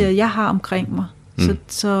verden til, at jeg har omkring mig.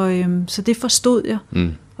 Så det forstod jeg.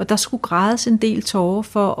 Og der skulle grædes en del tårer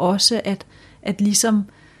for også at ligesom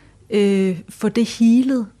få det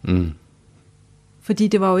healet. Fordi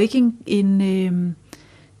det var jo ikke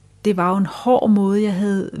det var jo en hård måde, jeg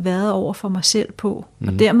havde været over for mig selv på.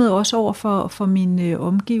 Og dermed også over for mine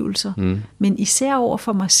omgivelser. Men især over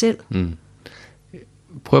for mig selv.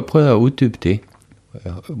 Prøv at uddybe det.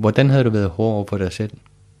 Hvordan havde du været hård over for dig selv?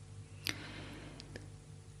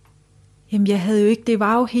 Jamen jeg havde jo ikke, det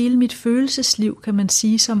var jo hele mit følelsesliv, kan man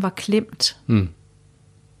sige, som var klemt.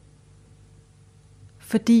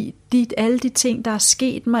 Fordi alle de ting, der er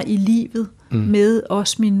sket mig i livet, med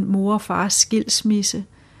også min mor og fars skilsmisse,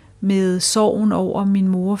 med sorgen over, at min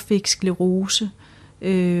mor fik sklerose,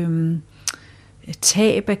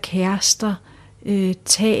 tab af kærester,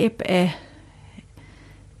 tab af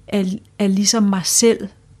ligesom mig selv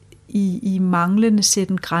i manglende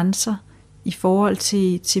sætten grænser, i forhold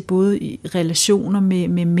til både relationer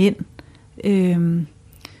med mænd,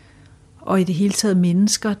 og i det hele taget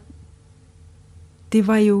mennesker. Det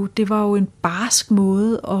var jo en barsk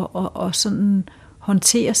måde at sådan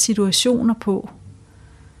håndtere situationer på.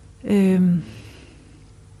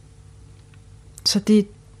 Så det,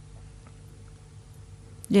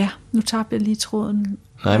 ja, nu tabte jeg lige tråden.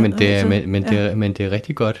 Nej, men det er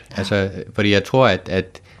rigtig godt. Altså, fordi jeg tror,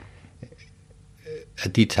 at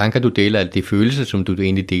de tanker, du deler, at de følelser, som du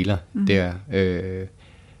egentlig deler, der,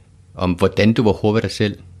 om hvordan du var hård ved dig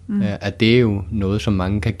selv, at det er jo noget, som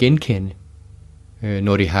mange kan genkende,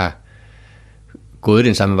 når de har gået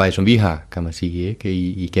den samme vej, som vi har, kan man sige, ikke?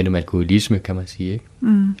 Igennem alkoholisme, kan man sige,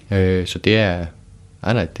 ikke? Så det er,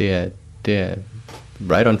 det er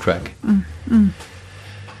right on track.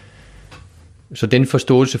 Så den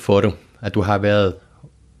forståelse for du, at du har været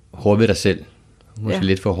hård ved dig selv, måske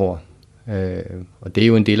lidt for hård. Og det er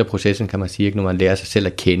jo en del af processen, kan man sige, ikke? Når man lærer sig selv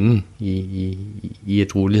at kende i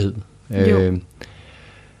et rolighed.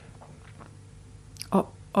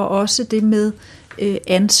 Og også det med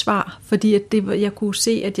ansvar, fordi at jeg kunne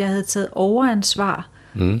se, at jeg havde taget overansvar,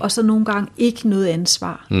 og så nogle gange ikke noget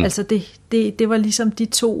ansvar. Altså det var ligesom de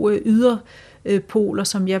to yderpoler,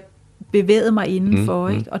 som jeg bevægede mig indenfor,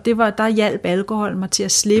 ikke? Og der hjalp alkohol mig til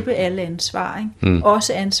at slippe alle ansvar, ikke?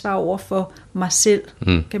 Også ansvar over for mig selv,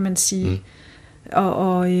 kan man sige.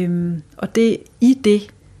 Og det, i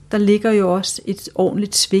det, der ligger jo også et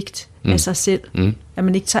ordentligt svigt af sig selv. At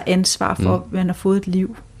man ikke tager ansvar for, at man har fået et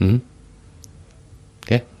liv.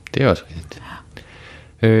 Ja, det er også rigtigt.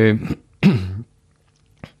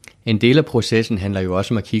 En del af processen handler jo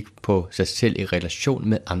også om at kigge på sig selv i relation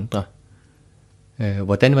med andre.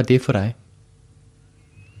 Hvordan var det for dig?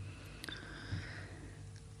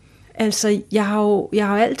 Altså, jeg har jo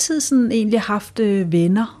altid sådan egentlig haft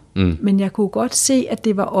venner, men jeg kunne godt se, at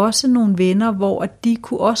det var også nogle venner, hvor de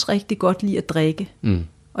kunne også rigtig godt lide at drikke.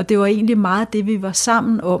 Og det var egentlig meget det, vi var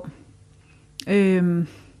sammen om.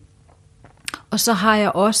 Og så har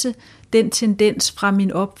jeg også den tendens fra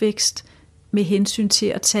min opvækst med hensyn til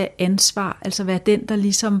at tage ansvar, altså være den, der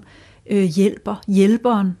ligesom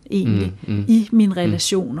hjælperen egentlig i mine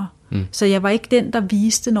relationer. Så jeg var ikke den, der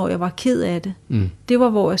viste, når jeg var ked af det. Det var,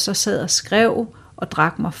 hvor jeg så sad og skrev og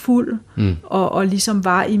drak mig fuld og ligesom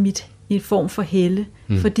var i en form for helle,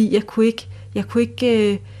 fordi jeg kunne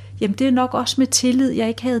ikke jamen det er nok også med tillid. Jeg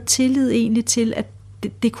ikke havde tillid egentlig til, at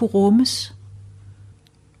det kunne rummes.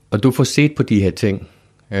 Og du får set på de her ting,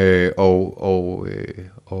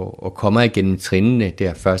 og kommer igennem trinene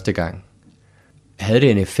der første gang. Havde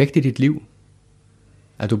det en effekt i dit liv?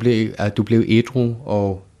 At du blev ædru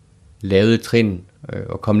og lavede trin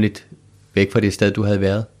og kom lidt væk fra det sted, du havde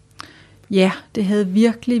været? Ja, det havde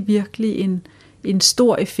virkelig, virkelig en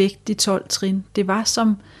stor effekt, de 12 trin. Det var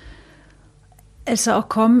som altså at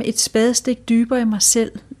komme et spadestik dybere i mig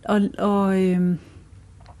selv, og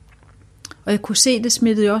jeg kunne se, det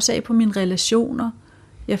smittede jo også af på mine relationer.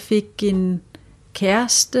 Jeg fik en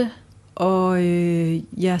kæreste, og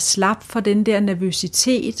jeg slap for den der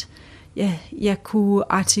nervøsitet. Jeg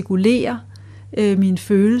kunne artikulere mine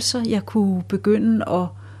følelser. Jeg kunne begynde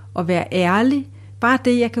at være ærlig. Bare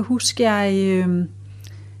det, jeg kan huske, jeg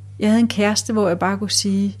havde en kæreste, hvor jeg bare kunne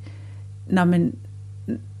sige, nej, men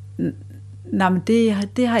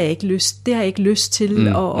det har jeg ikke lyst. Det har jeg ikke lyst til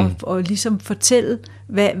at ligesom fortælle,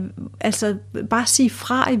 altså bare sige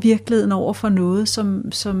fra i virkeligheden over for noget,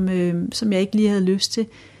 som jeg ikke lige havde lyst til.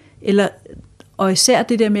 Og især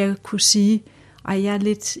det der med at kunne sige, jeg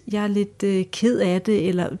er lidt ked af det,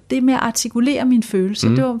 eller det med at artikulere mine følelser,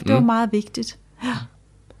 det var meget vigtigt. Ja.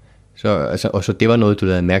 Så det var noget, du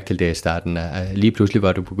havde mærket til der i starten, at lige pludselig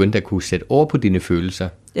var du begyndt at kunne sætte ord på dine følelser.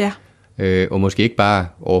 Ja. Og måske ikke bare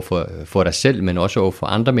over for dig selv, men også over for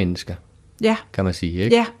andre mennesker. Ja. Kan man sige,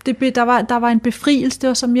 ikke? Ja, der var en befrielse. Det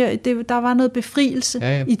var der var noget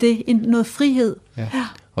befrielse i det, noget frihed. Ja. Ja.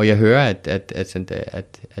 Og jeg hører,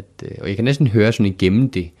 og jeg kan næsten høre sådan igennem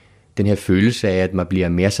det, den her følelse af, at man bliver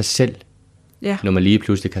mere sig selv, når man lige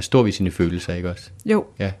pludselig kan stå ved sine følelser, ikke også? Jo.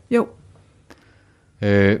 Ja. Jo.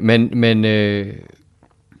 Men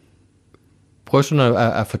prøv sådan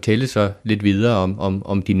at fortælle så lidt videre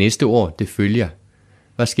om de næste år, det følger.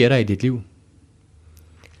 Hvad sker der i dit liv?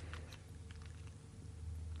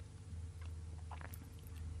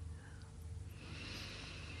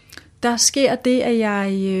 Der sker det, at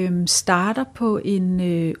jeg starter på en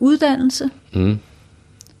uddannelse,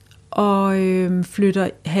 og flytter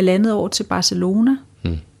 1,5 år til Barcelona.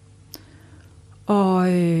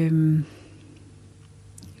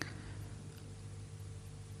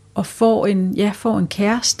 Og får en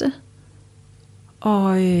kæreste,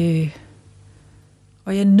 og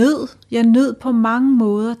jeg nød på mange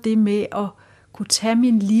måder det med at kunne tage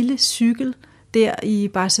min lille cykel der i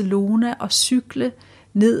Barcelona og cykle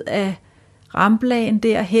ned af Ramblaen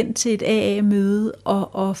der hen til et AA-møde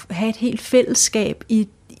og have et helt fællesskab i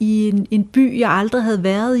en by, jeg aldrig havde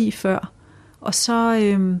været i før. Og så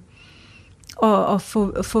og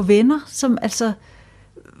få venner, som altså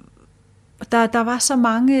der var så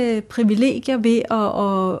mange privilegier ved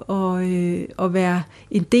at være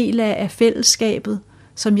en del af fællesskabet,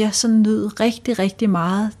 som jeg sådan nød rigtig, rigtig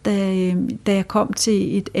meget, da jeg kom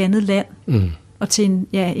til et andet land. Og til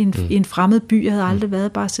en fremmed by. Jeg havde aldrig været i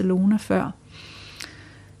Barcelona før.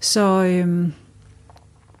 Så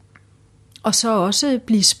og så også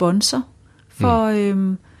blive sponsor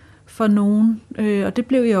for nogen. Og det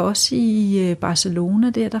blev jeg også i Barcelona.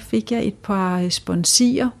 Der fik jeg et par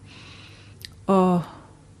sponsorer.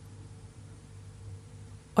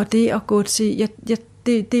 Og det at gå til...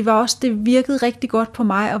 Det virkede rigtig godt på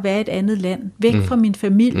mig at være i et andet land. Væk fra min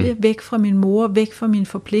familie, væk fra min mor, væk fra mine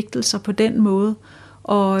forpligtelser på den måde.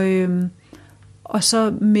 Og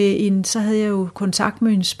så så havde jeg jo kontakt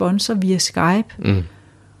med en sponsor via Skype.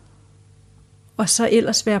 Og så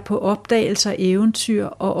ellers være på opdagelser, eventyr,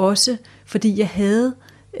 og også fordi jeg havde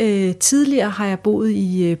tidligere har jeg boet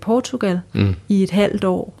i Portugal i et halvt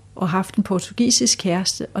år og haft en portugisisk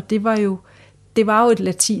kæreste, og det var jo det var jo et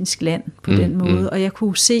latinsk land på den måde, og jeg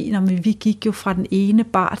kunne se, når vi gik jo fra den ene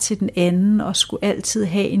bar til den anden, og skulle altid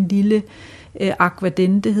have en lille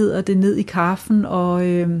aquadente, hedder det, ned i kaffen,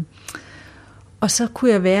 og så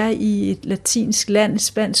kunne jeg være i et latinsk land, et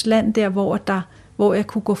spansk land der, hvor jeg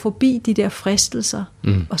kunne gå forbi de der fristelser,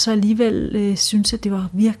 og så alligevel synes jeg, det var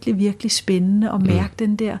virkelig, virkelig spændende at mærke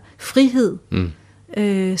den der frihed.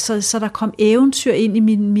 Så der kom eventyr ind i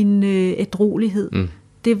min ædruelighed.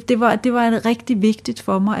 Det var rigtig vigtigt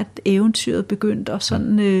for mig, at eventyret begyndte at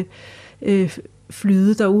sådan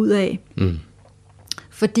flyde derudad.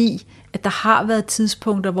 Fordi at der har været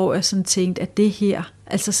tidspunkter, hvor jeg sådan tænkte, at det her,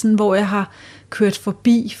 altså sådan, hvor jeg har kørt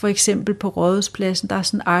forbi, for eksempel på Rådhuspladsen, der er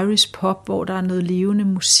sådan Irish pop, hvor der er noget levende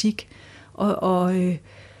musik, og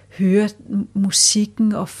høre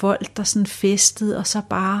musikken og folk, der sådan festede, og så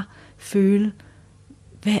bare føle,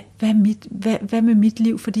 hvad med mit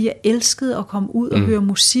liv? Fordi jeg elskede at komme ud og høre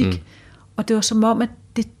musik, og det var som om, at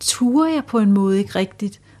det turde jeg på en måde ikke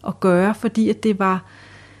rigtigt at gøre, fordi at det var,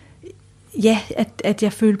 at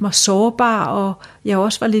jeg følte mig sårbar, og jeg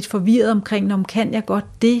også var lidt forvirret omkring, om kan jeg godt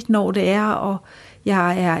det, når det er, og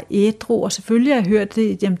jeg er ædru, og selvfølgelig har jeg hørt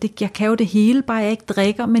det, jamen jeg kan jo det hele, bare jeg ikke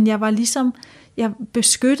drikker, men jeg var ligesom, jeg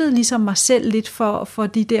beskyttede ligesom mig selv lidt for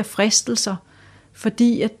de der fristelser,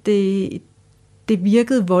 fordi at det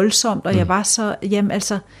virkede voldsomt, og jeg var så, jamen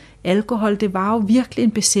altså, alkohol, det var jo virkelig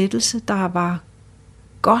en besættelse, der var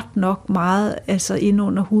godt nok meget altså ind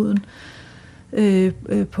under huden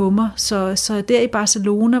på mig. Så der i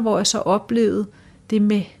Barcelona, hvor jeg så oplevede det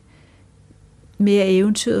med at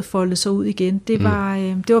eventyret foldede sig ud igen, det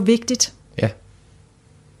var vigtigt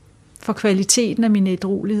for kvaliteten af min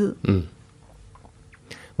ædruelighed.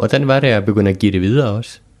 Hvordan var det at begynde at give det videre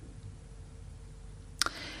også?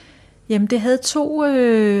 Jamen, det havde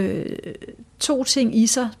to ting i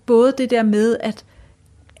sig. Både det der med,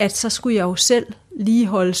 at så skulle jeg jo selv lige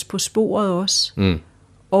holdes på sporet også.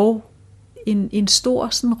 Og en stor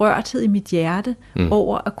sådan rørthed i mit hjerte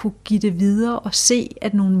over at kunne give det videre og se,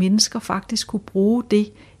 at nogle mennesker faktisk kunne bruge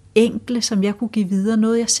det enkle, som jeg kunne give videre.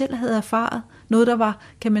 Noget, jeg selv havde erfaret. Noget, der var,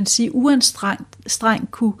 kan man sige,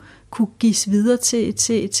 uanstrengt kunne gives videre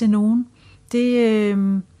til nogen. Det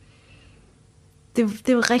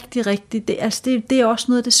var rigtig, rigtig. Det er også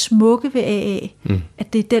noget af det smukke ved AA,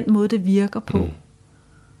 at det er den måde, det virker på.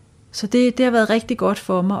 Så det har været rigtig godt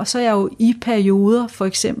for mig. Og så er jeg jo i perioder, for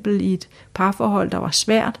eksempel i et parforhold, der var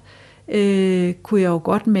svært, kunne jeg jo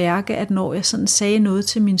godt mærke, at når jeg sådan sagde noget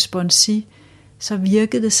til min sponsor, så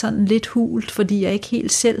virkede det sådan lidt hult, fordi jeg ikke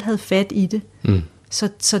helt selv havde fat i det.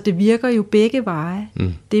 Så det virker jo begge veje.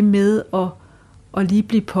 Det med at lige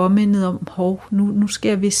blive påmindet om, nu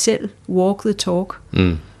skal vi selv walk the talk.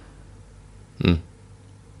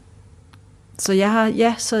 Så jeg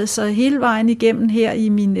har, så hele vejen igennem her i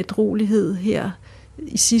min ædruelighed her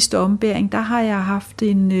i sidste ombæring, der har jeg haft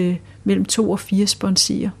mellem 2 og 4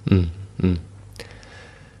 sponsorer.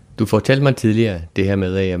 Du fortalte mig tidligere det her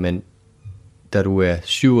med, at da du er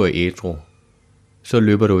 7 år ædru, så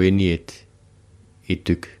løber du ind i et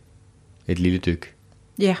dyk. Et lille dyk.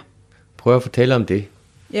 Ja. Prøv at fortælle om det.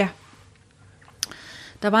 Ja.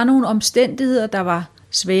 Der var nogle omstændigheder, der var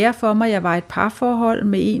svære for mig. Jeg var i et parforhold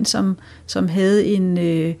med en, som havde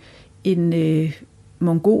en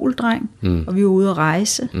mongoldreng, og vi var ude at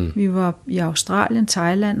rejse. Vi var i Australien,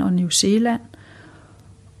 Thailand og New Zealand.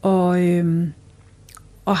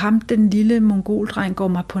 Og ham, den lille mongoldreng, går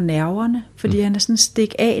mig på nerverne, fordi han er sådan en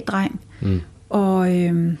stik-af-dreng. Og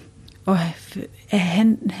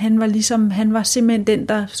han var simpelthen den,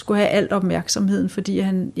 der skulle have alt opmærksomheden, fordi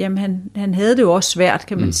han havde det jo også svært,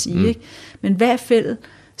 kan man sige. Ikke? Men i hvert fald,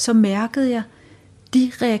 så mærkede jeg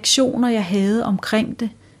de reaktioner, jeg havde omkring det.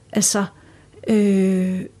 Altså,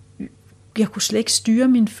 jeg kunne slet ikke styre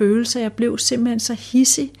mine følelser. Jeg blev simpelthen så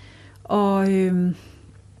hidsig, og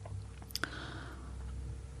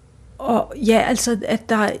ja, altså,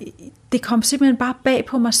 at det kom simpelthen bare bag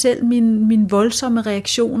på mig selv, mine voldsomme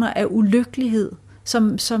reaktioner af ulykkelighed,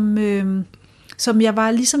 som jeg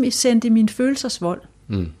var ligesom sendt i min følelsesvold.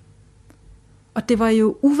 Og det var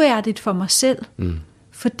jo uværdigt for mig selv,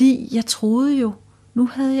 fordi jeg troede jo, nu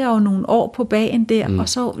havde jeg jo nogle år på bagen der, og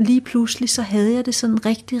så lige pludselig, så havde jeg det sådan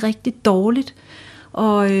rigtig, rigtig dårligt.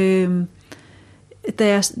 Og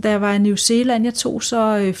da jeg var i New Zealand, jeg tog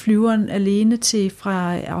så flyveren alene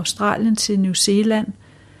fra Australien til New Zealand,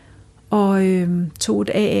 og tog et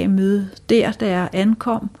AA-møde der, da jeg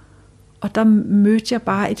ankom, og der mødte jeg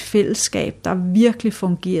bare et fællesskab, der virkelig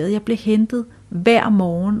fungerede. Jeg blev hentet hver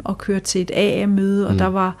morgen og kørte til et AA-møde, og der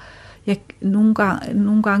var,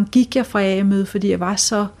 nogle gange gik jeg fra AA-møde, fordi jeg var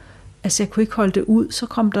så, altså jeg kunne ikke holde det ud. Så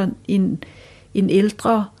kom der en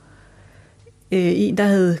ældre en, der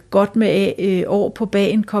havde gått med år på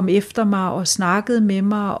bagen, kom efter mig og snakkede med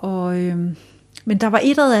mig, og, men der var et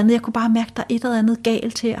eller andet, jeg kunne bare mærke, der er et eller andet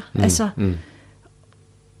galt her.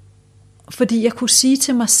 Fordi jeg kunne sige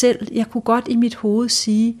til mig selv, jeg kunne godt i mit hoved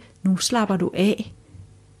sige, nu slapper du af.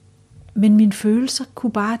 Men mine følelser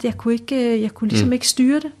kunne bare, jeg kunne ligesom ikke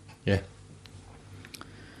styre det. Ja.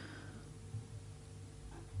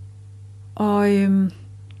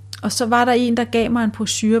 Og så var der en, der gav mig en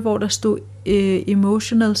brochure, hvor der stod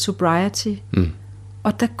emotional sobriety.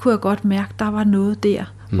 Og der kunne jeg godt mærke, der var noget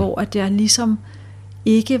der, hvor at jeg ligesom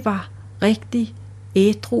ikke var rigtig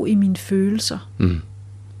ædru i mine følelser.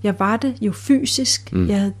 Jeg var det jo fysisk,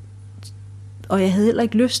 og jeg havde heller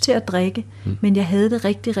ikke lyst til at drikke, men jeg havde det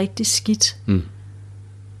rigtig, rigtig skidt.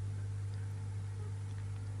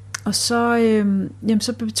 Og så,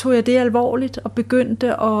 så tog jeg det alvorligt og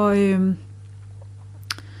begyndte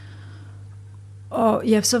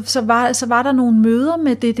så var der nogle møder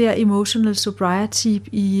med det der emotional sobriety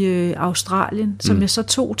i Australien, som jeg så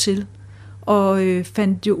tog til, og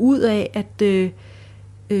fandt jo ud af, at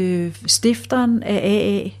stifteren af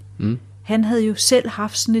AA, han havde jo selv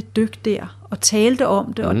haft sådan et dyk der, og talte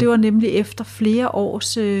om det, og det var nemlig efter flere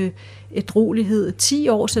års ædruelighed, 10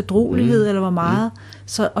 års ædruelighed, eller hvor meget.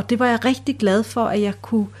 Og det var jeg rigtig glad for, at jeg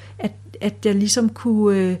kunne, at jeg ligesom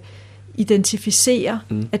kunne identificere,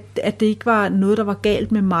 at det ikke var noget, der var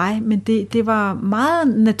galt med mig, men det var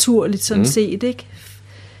meget naturligt sådan set, ikke?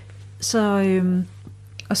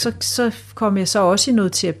 Og så kom jeg så også i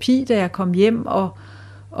noget terapi, da jeg kom hjem, og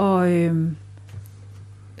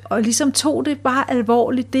ligesom tog det bare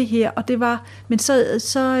alvorligt, det her, og det var, men så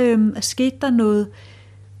skete der noget,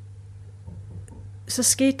 så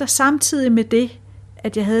skete der samtidig med det,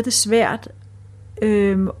 at jeg havde det svært,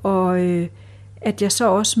 og at jeg så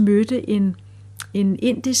også mødte en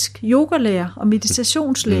indisk yogalærer og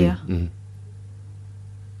meditationslærer.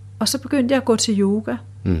 Og så begyndte jeg at gå til yoga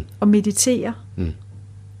og meditere,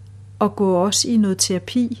 og gå også i noget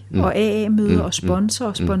terapi, og AA-møder og sponsor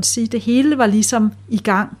og sponsi. Det hele var ligesom i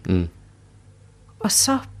gang. Og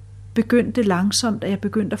så begyndte det langsomt, at jeg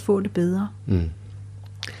begyndte at få det bedre.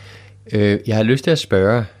 Jeg har lyst til at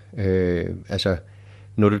spørge, altså,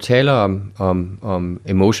 når du taler om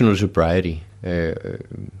emotional sobriety,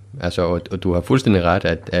 altså, og du har fuldstændig ret,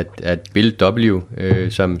 at Bill W.,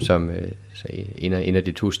 som en af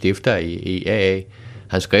de 2 stiftere i AA,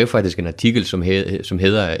 han skrev faktisk en artikel, som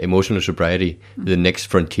hedder Emotional Sobriety, The Next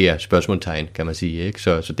Frontier, spørgsmålstegn, kan man sige, ikke?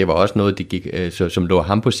 Så det var også noget, det gik, som lå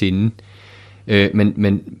ham på sinden.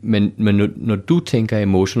 Men når du tænker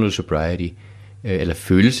emotional sobriety, eller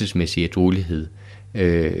følelsesmæssig ædruelighed,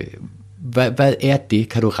 hvad er det?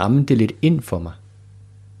 Kan du ramme det lidt ind for mig?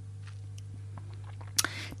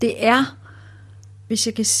 Det er, hvis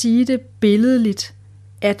jeg kan sige det billedligt,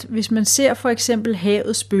 at hvis man ser for eksempel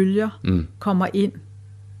havets bølger kommer ind,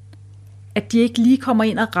 at de ikke lige kommer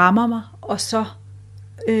ind og rammer mig, og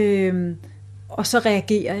så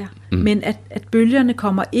reagerer jeg. Men at bølgerne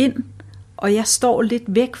kommer ind, og jeg står lidt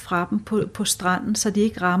væk fra dem på stranden, så de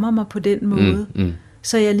ikke rammer mig på den måde.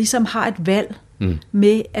 Så jeg ligesom har et valg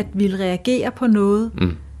med at ville reagere på noget,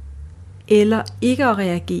 eller ikke at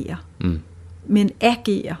reagere, men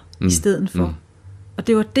agere i stedet for. Og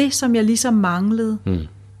det var det, som jeg ligesom manglede.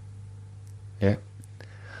 Ja.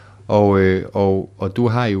 Og du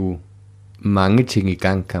har jo mange ting i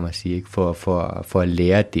gang, kan man sige, ikke? For at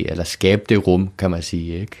lære det, eller skabe det rum, kan man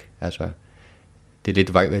sige, ikke? Altså, det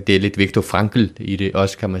er lidt Viktor Frankl i det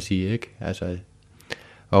også, kan man sige, ikke? Altså,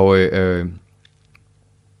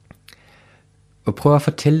 og prøv at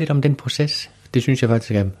fortælle lidt om den proces. Det synes jeg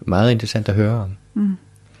faktisk er meget interessant at høre om.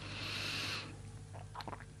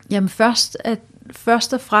 Jamen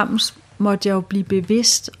først og fremmest måtte jeg jo blive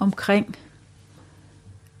bevidst omkring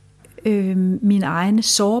mine egne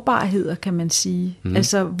sårbarheder, kan man sige.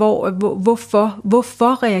 Altså,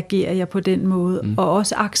 hvorfor reagerer jeg på den måde? Og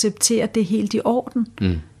også acceptere, at det er helt i orden.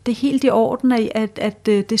 Det er helt i orden, at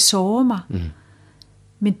det sårer mig.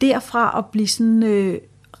 Men derfra at blive sådan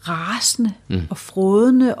rasende og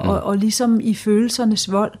frådende og ligesom i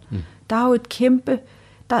følelsernes vold, der er jo et kæmpe...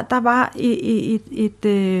 Der var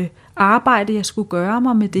et arbejde, jeg skulle gøre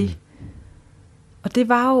mig med det. Og det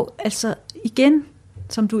var jo, altså igen,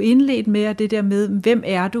 som du indledte med, at det der med, hvem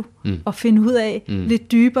er du? Og finde ud af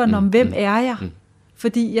lidt dybere om, hvem er jeg?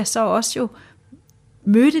 Fordi jeg så også jo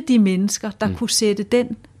mødte de mennesker, der kunne sætte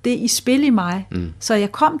det i spil i mig. Så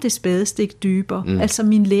jeg kom det spadestik dybere. Altså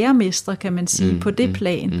min lærermestre, kan man sige, på det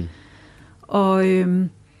plan. Og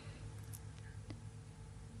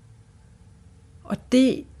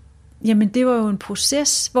det Jamen, det var jo en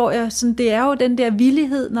proces, hvor jeg sådan, det er jo den der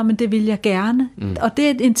villighed, når man det vil jeg gerne. Og det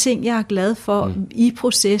er en ting, jeg er glad for i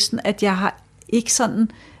processen, at jeg har ikke sådan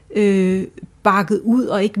bakket ud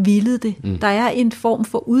og ikke villet det. Der er en form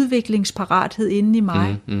for udviklingsparathed inde i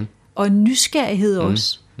mig, og en nysgerrighed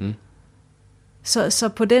også. Så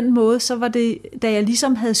på den måde, så var det, da jeg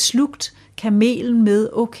ligesom havde slugt kamelen med,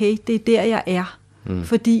 okay, det er der, jeg er.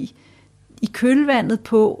 Fordi i kølvandet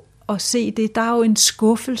på at se det, der er jo en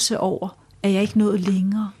skuffelse over, at jeg ikke nået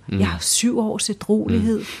længere. Jeg har 7 års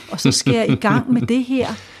ædruelighed, og så skal jeg i gang med det her.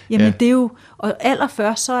 Jamen det er jo, og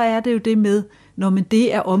allerførst så er det jo det med, når man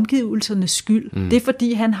det er omgivelsernes skyld. Det er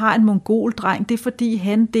fordi han har en mongoldreng, det er fordi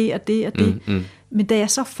han det og det og det. Men da jeg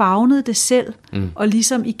så favnede det selv, og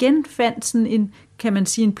ligesom igen fandt sådan en, kan man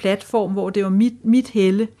sige, en platform, hvor det var mit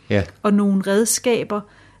helle, og nogle redskaber,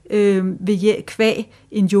 ved kvæg,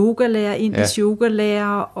 en yogalærer, indisk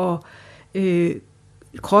yogalærer, og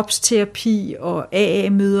kropsterapi, og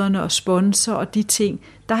AA-møderne, og sponsor, og de ting,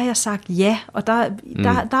 der har jeg sagt ja, og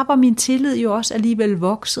der var min tillid jo også alligevel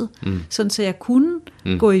vokset, sådan så jeg kunne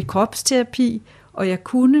gå i kropsterapi, og jeg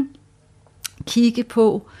kunne kigge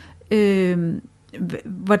på,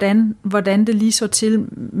 hvordan det lige så til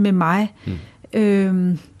med mig.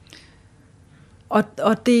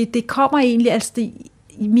 Og det kommer egentlig, altså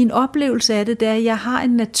min oplevelse af det er, at jeg har en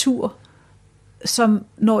natur, som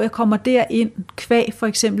når jeg kommer derind, kvæg for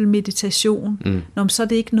eksempel meditation, så er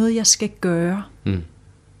det ikke noget, jeg skal gøre.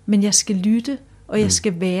 Men jeg skal lytte, og jeg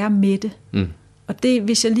skal være med det. Og det,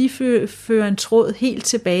 hvis jeg lige fører en tråd helt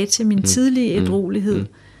tilbage til min tidlige ædruelighed,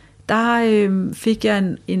 der fik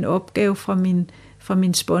jeg en opgave fra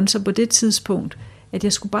min sponsor på det tidspunkt, at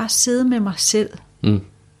jeg skulle bare sidde med mig selv.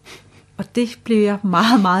 Og det blev jeg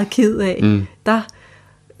meget, meget ked af.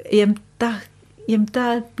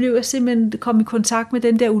 Der blev jeg simpelthen kom i kontakt med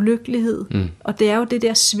den der ulykkelighed. Og det er jo det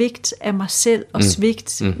der svigt af mig selv, og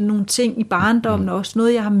svigt nogle ting i barndommen også,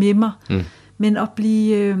 noget jeg har med mig. Men at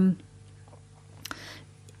blive...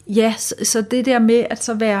 så det der med at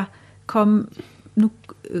så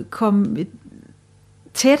komme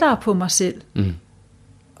tættere på mig selv.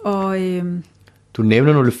 Og... Du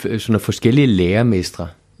nævner nogle sådan forskellige lærermestre,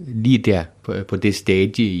 lige der på det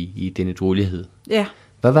stadie i den ædruelighed. Ja.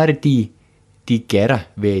 Hvad var det, de gav dig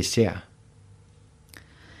hver især?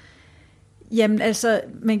 Jamen altså,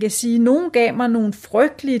 man kan sige, nogen gav mig nogle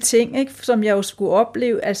frygtelige ting, ikke, som jeg jo skulle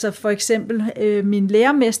opleve. Altså for eksempel min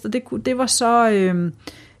lærermester, det var så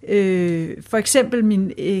for eksempel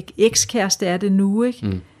min ekskæreste er det nu,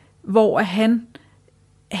 ikke, hvor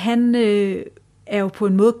han er jo på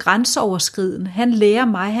en måde grænseoverskridende. Han lærer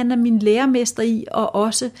mig, han er min lærermester i at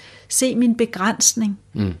også se min begrænsning.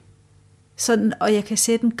 Sådan, og jeg kan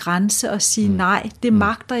sætte en grænse og sige, nej, det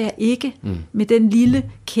magter jeg ikke med den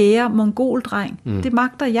lille, kære mongoldreng. Det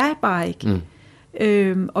magter jeg bare ikke.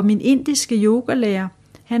 Og min indiske yogalærer,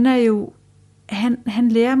 han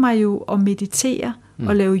lærer mig jo at meditere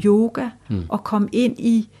og lave yoga og komme ind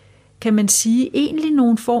i, kan man sige, egentlig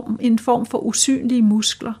en form for usynlige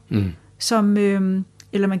muskler, som,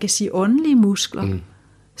 eller man kan sige åndelige muskler,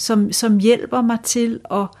 som hjælper mig til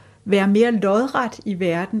at være mere lodret i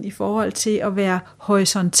verden i forhold til at være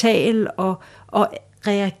horisontal og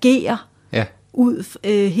reagere ud,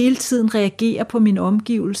 hele tiden reagere på mine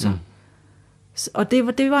omgivelser. Og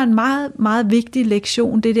det var en meget, meget vigtig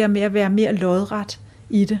lektion, det der med at være mere lodret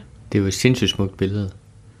i det. Det er jo et sindssygt smukt billede.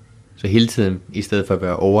 Så hele tiden, i stedet for at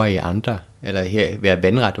være over i andre, eller her være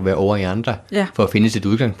vandret og være over i andre, for at finde sit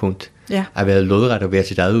udgangspunkt, at være lodret og være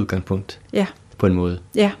sit eget udgangspunkt, på en måde.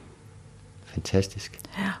 Ja. Fantastisk.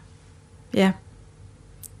 Ja.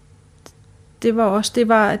 Det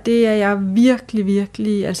er jeg virkelig,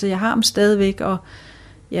 virkelig, altså jeg har ham stadigvæk, og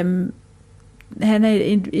jamen, han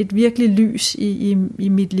er et virkelig lys i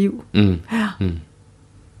mit liv.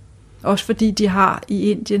 Også fordi de har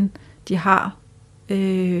i Indien, det er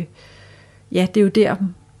jo der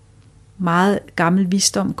meget gammel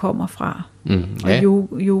visdom kommer fra, og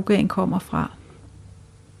yogaen kommer fra.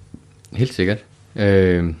 Helt sikkert.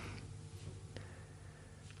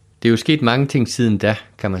 Det er jo sket mange ting siden da,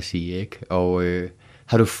 kan man sige, ikke? Og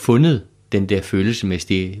har du fundet den der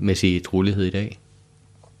følelsesmæssige ædruelighed i dag?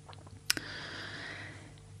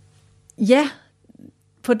 Ja,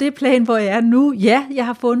 på det plan, hvor jeg er nu, jeg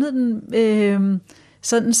har fundet den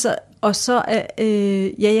sådan så, og så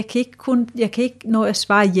jeg kan ikke, når jeg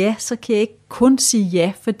svarer ja, så kan jeg ikke kun sige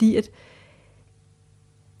ja, fordi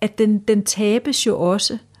at den tabes jo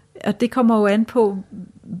også, og det kommer jo an på,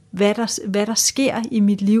 hvad der sker i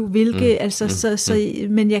mit liv,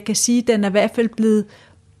 men jeg kan sige, at den er i hvert fald blevet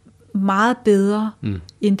meget bedre,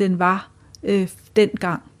 end den var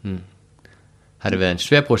dengang. Har det været en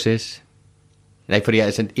svær proces? Nej, fordi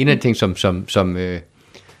altså, en af de ting,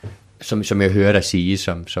 som jeg hører dig sige,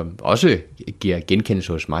 som også giver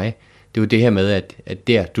genkendelse hos mig, det er jo det her med, at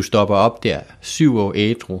der, du stopper op der 7 år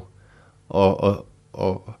ædru, og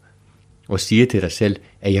siger til dig selv,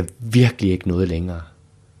 at jeg virkelig ikke noget længere.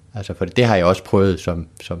 Altså, for det har jeg også prøvet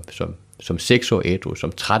som 6 år ædru,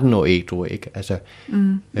 som 13 år ædru, ikke? Altså,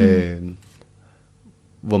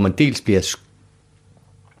 hvor man dels bliver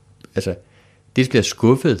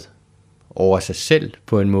skuffet over sig selv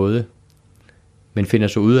på en måde, men finder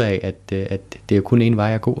så ud af, at det er kun en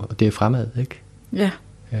vej at gå, og det er fremad, ikke? Ja.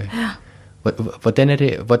 Hvordan er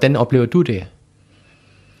det? Hvordan oplever du det?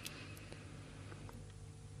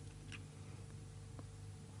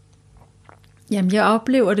 Jamen, jeg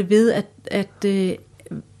oplever det ved at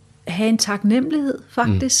have en taknemmelighed,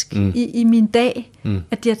 faktisk, i min dag,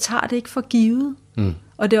 at jeg tager det ikke for givet.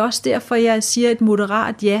 Og det er også derfor, jeg siger et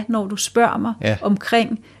moderat ja, når du spørger mig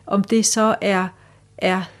omkring, om det så er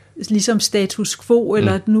ligesom status quo,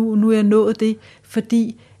 eller at nu er jeg nået det,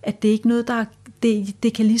 fordi at det er ikke noget, der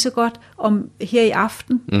det kan lige så godt om her i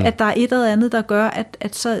aften, at der er et eller andet, der gør,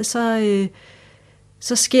 at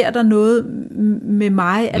så sker der noget med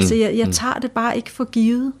mig. Altså, jeg tager det bare ikke for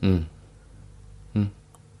givet.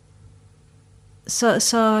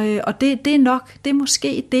 Og det er nok, det er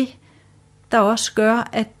måske det, der også gør,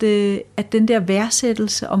 at den der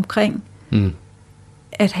værdsættelse omkring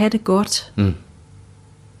at have det godt,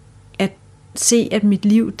 at se, at mit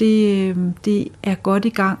liv, det er godt i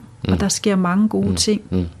gang, og der sker mange gode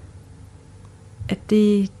ting, at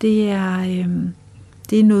det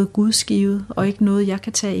er noget gudsgivet, og ikke noget, jeg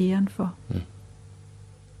kan tage æren for.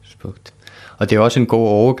 Smukt. Og det er også en god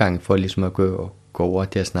overgang for ligesom at gå over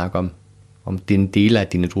til at snakke om den del af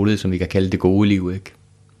din ædruelighed, som vi kan kalde det gode liv, ikke?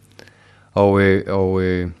 Og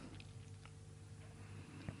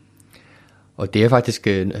det er faktisk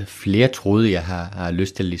flere tråde, jeg har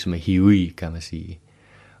lyst til ligesom at hive i, kan man sige.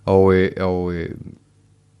 Og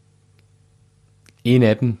en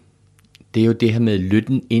af dem, det er jo det her med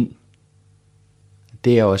lytten ind.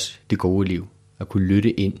 Det er også det gode liv, at kunne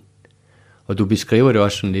lytte ind. Og du beskriver det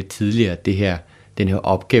også sådan lidt tidligere, den her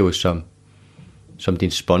opgave, som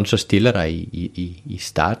din sponsor stiller dig i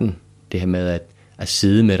starten. Det her med at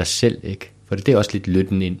sidde med dig selv, ikke? For det er også lidt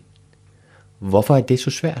lytten ind. Hvorfor er det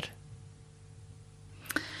så svært?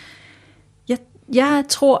 Jeg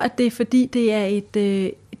tror, at det er fordi, det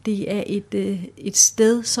er et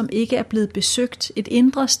sted, som ikke er blevet besøgt. Et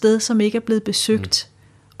indre sted, som ikke er blevet besøgt.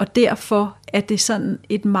 Og derfor er det sådan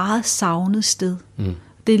et meget savnet sted.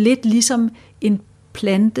 Det er lidt ligesom en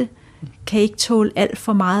plante kan ikke tåle alt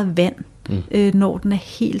for meget vand, når den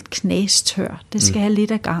er helt knastør. Det skal have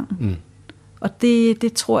lidt af gangen. Og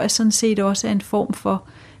det tror jeg sådan set også er en form for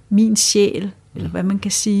min sjæl, eller hvad man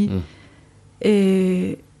kan sige,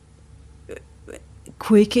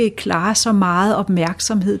 kunne ikke klare så meget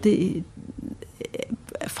opmærksomhed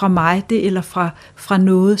fra mig, eller fra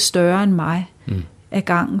noget større end mig af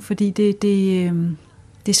gangen, fordi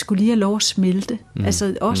det skulle lige have lov at smelte.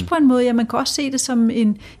 Altså også på en måde, ja, man kan også se det som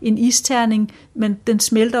en isterning, men den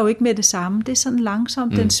smelter jo ikke med det samme. Det er sådan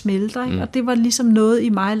langsomt, den smelter, ikke? Og det var ligesom noget i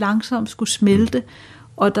mig langsomt skulle smelte,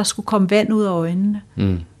 og der skulle komme vand ud af øjnene.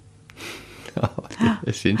 Det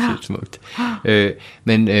er sindssygt smukt.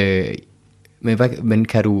 Men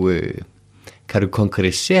kan du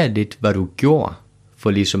konkretisere lidt, hvad du gjorde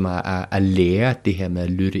for ligesom at lære det her med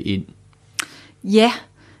at lytte ind? Ja,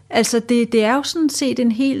 altså det er jo sådan set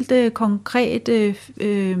en helt konkret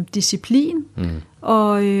disciplin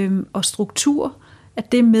og struktur,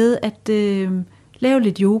 at det med at lave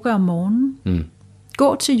lidt yoga om morgenen,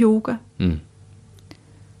 gå til yoga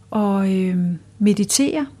og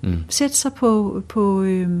meditere, sætte sig på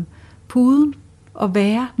puden og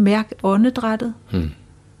mærke åndedrættet,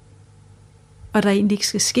 og der egentlig ikke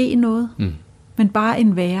skal ske noget, men bare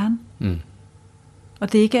en væren.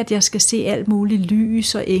 Og det er ikke, at jeg skal se alt muligt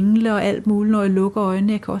lys og engle og alt muligt, når jeg lukker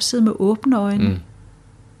øjnene. Jeg kan også sidde med åbne øjne.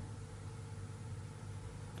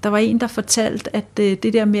 Der var en, der fortalte, at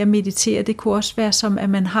det der med at meditere, det kunne også være som, at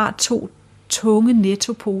man har 2 tunge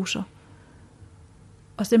nettoposer.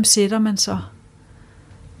 Og dem sætter man så,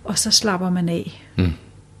 og så slapper man af.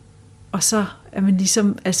 Og så er man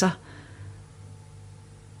ligesom,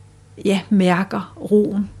 mærker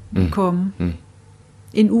roen komme.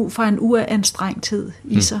 Fra en uanstrengthed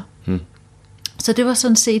i sig. Så det var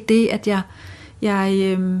sådan set det, at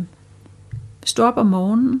jeg stod op om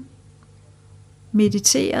morgenen,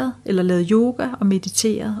 mediterede, eller lavede yoga og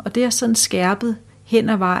mediterede, og det er sådan skærpet hen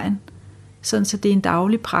ad vejen, sådan så det er en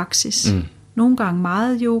daglig praksis. Nogle gange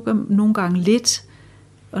meget yoga, nogle gange lidt,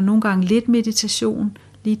 og nogle gange lidt meditation,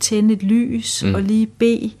 lige tænde et lys og lige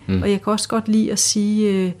bede. Og jeg kan også godt lide at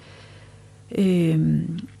sige,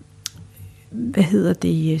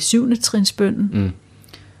 syvende trinsbønnen.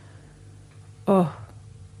 Og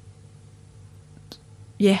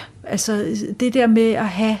ja, altså det der med at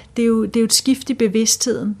have, det er jo et skift i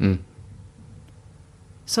bevidstheden,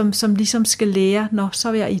 som ligesom skal lære, så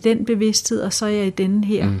er jeg i den bevidsthed, og så er jeg i denne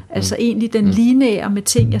her. Altså egentlig den lineære med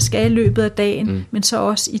ting, jeg skal i løbet af dagen, men så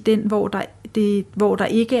også i den, hvor der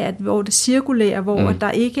ikke er, hvor det cirkulære, hvor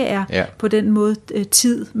der ikke er på den måde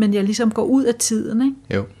tid, men jeg ligesom går ud af tiden, ikke?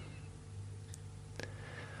 Jo.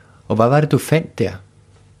 Og hvad var det, du fandt der,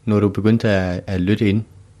 når du begyndte at lytte ind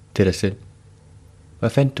til dig selv? Hvad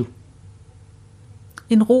fandt du?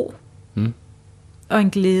 En ro og en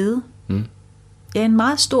glæde. Ja, en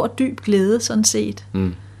meget stor, dyb glæde, sådan set.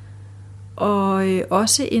 Og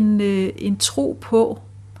også en tro på,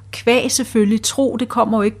 kvæg selvfølgelig, tro, det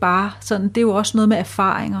kommer jo ikke bare sådan, det er jo også noget med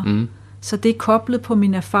erfaringer. Så det er koblet på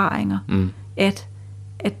mine erfaringer, at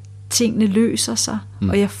tingene løser sig,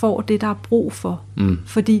 og jeg får det, der er brug for.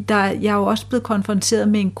 Fordi jeg er jo også blevet konfronteret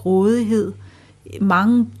med en grådighed.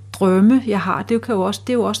 Mange drømme, jeg har, det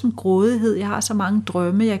er jo også en grådighed. Jeg har så mange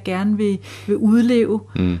drømme, jeg gerne vil udleve.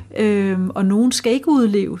 Og nogen skal ikke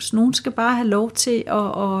udleves. Nogen skal bare have lov til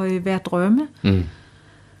at være drømme.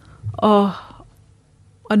 Og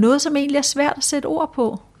noget, som egentlig er svært at sætte ord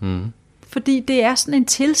på. Fordi det er sådan en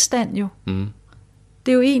tilstand jo.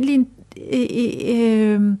 Det er jo egentlig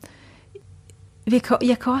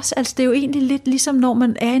jeg kan også, altså det er jo egentlig lidt ligesom når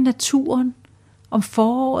man er i naturen om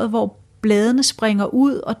foråret, hvor bladene springer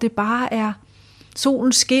ud, og det bare er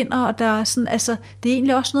solen skinner, og der er sådan, altså det er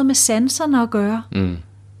egentlig også noget med sanserne at gøre.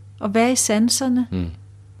 At være i sanserne.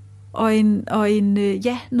 Og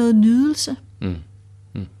noget nydelse.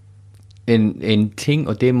 En ting,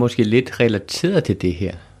 og det er måske lidt relateret til det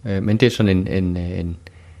her, men det er sådan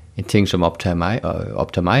en ting, som optager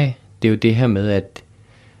mig, det er jo det her med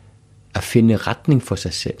at finde retning for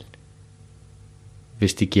sig selv,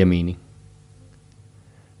 hvis det giver mening.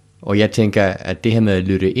 Og jeg tænker, at det her med at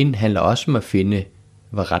lytte ind, handler også om at finde,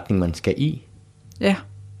 hvad retning man skal i. Ja.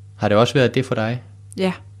 Har det også været det for dig?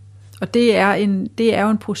 Ja, og det er jo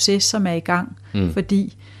en proces, som er i gang,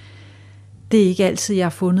 fordi det er ikke altid, jeg har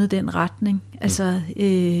fundet den retning. Altså,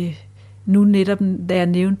 nu netop, da jeg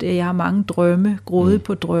nævnte, at jeg har mange drømme, gråde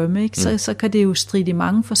på drømme, ikke? Så kan det jo stride i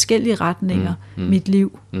mange forskellige retninger, mit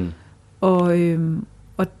liv. Og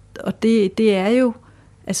det er jo,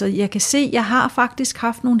 altså jeg kan se, jeg har faktisk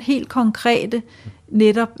haft nogle helt konkrete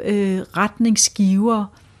netop retningsgiver,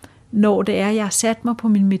 når det er, jeg har sat mig på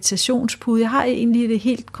min meditationspude. Jeg har egentlig et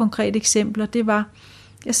helt konkret eksempel, og det var,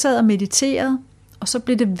 jeg sad og mediterede, og så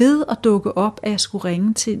blev det ved at dukke op, at jeg skulle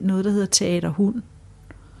ringe til noget, der hedder Teater Hund.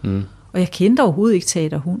 Og jeg kendte overhovedet ikke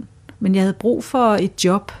Teater Hund, men jeg havde brug for et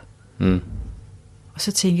job. Og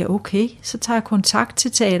så tænkte jeg, okay, så tager jeg kontakt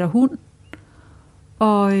til Teater Hund,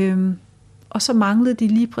 og så manglede de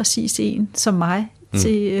lige præcis en som mig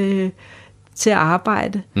til at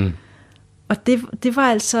arbejde. Og det var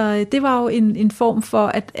altså, det var jo en form for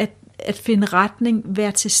at finde retning,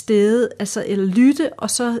 være til stede, altså eller lytte, og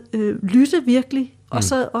så lytte virkelig, og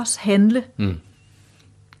så også handle.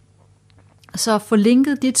 Så få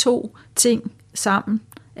linket de to ting sammen,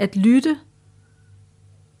 at lytte,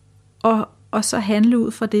 og så handle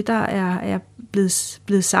ud fra det, der er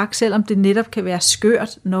blevet sagt, selvom det netop kan være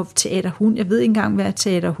skørt, når Teater Hund, jeg ved ikke engang, hvad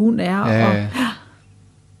Teater Hund er. Ja.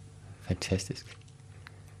 Fantastisk.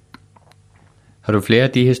 Har du flere af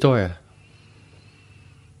de historier?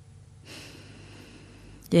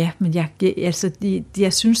 Ja, men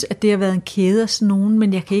jeg synes, at det har været en kæde af sådan nogen,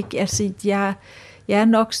 men jeg kan ikke, altså, jeg er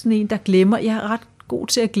nok sådan en, der glemmer. Jeg er ret god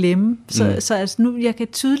til at glemme, så altså nu, jeg kan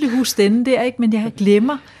tydeligt huske denne der, ikke, men jeg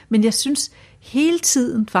glemmer. Men jeg synes hele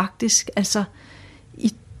tiden faktisk, altså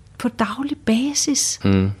på daglig basis,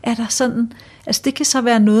 er der sådan, altså det kan så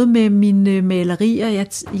være noget med mine malerier,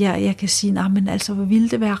 jeg kan sige, nej, men altså, hvor ville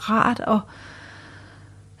det være rart, og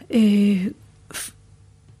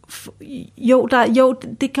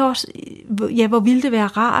det kan også, ja, hvor ville det være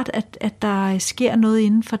rart, at der sker noget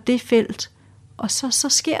inden for det felt, og så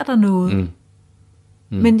sker der noget.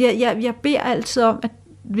 Men jeg beder altid om, at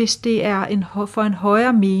hvis det er for en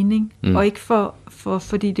højere mening, og ikke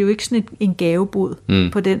fordi det er jo ikke sådan en gavebod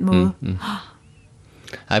på den måde.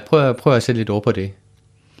 Ej, prøv at sætte lidt ord på det.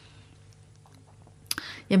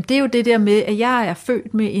 Jamen det er jo det der med, at jeg er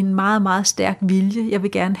født med en meget, meget stærk vilje. Jeg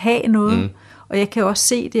vil gerne have noget, og jeg kan også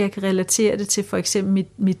se det, jeg kan relatere det til for eksempel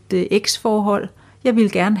mit eksforhold. Jeg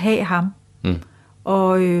vil gerne have ham.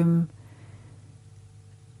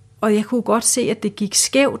 Og jeg kunne godt se, at det gik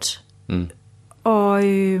skævt. Og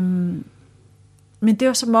Men det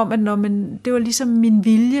var som om, at det var ligesom min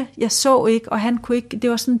vilje. Jeg så ikke, og han kunne ikke, det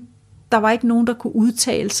var sådan, der var ikke nogen, der kunne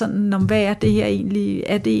udtale sådan, om hvad er det her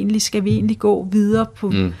egentlig, skal vi egentlig gå videre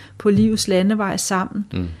på livets landevej sammen.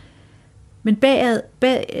 Men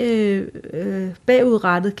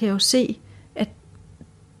bagudrettet kan jeg jo se, at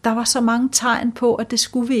der var så mange tegn på, at det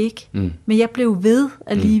skulle vi ikke. Men jeg blev ved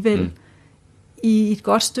alligevel i et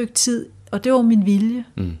godt stykke tid, og det var min vilje.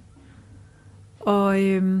 Og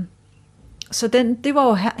så det var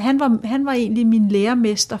jo, han var egentlig min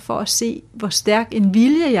lærermester for at se, hvor stærk en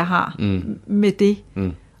vilje jeg har med det,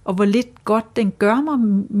 og hvor lidt godt den gør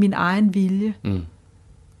mig min egen vilje.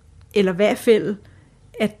 Eller i hvert fald,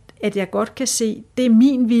 at jeg godt kan se, det er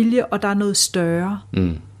min vilje, og der er noget større.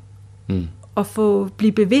 Og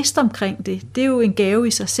blive bevidst omkring det, det er jo en gave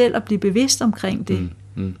i sig selv at blive bevidst omkring det.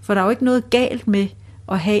 For der er jo ikke noget galt med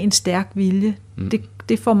at have en stærk vilje.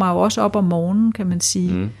 Det får mig jo også op om morgenen, kan man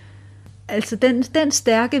sige. Altså den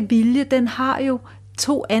stærke vilje, den har jo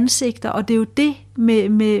 2 ansigter, og det er jo det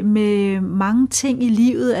med mange ting i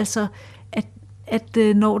livet, altså at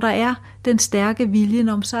når der er den stærke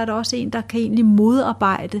vilje, så er der også en, der kan egentlig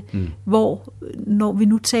modarbejde, hvor, når vi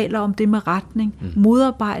nu taler om det med retning,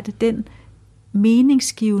 modarbejde den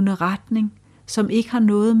meningsgivende retning, som ikke har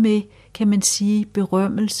noget med, kan man sige,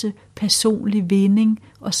 berømmelse, personlig vinding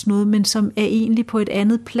og sådan noget, men som er egentlig på et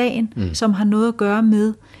andet plan, som har noget at gøre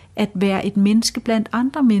med at være et menneske blandt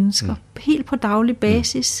andre mennesker, helt på daglig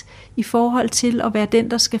basis, i forhold til at være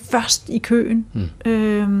den, der skal først i køen,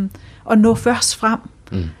 og nå først frem.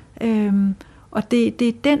 Og det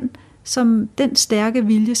er den stærke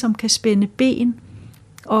vilje, som kan spænde ben,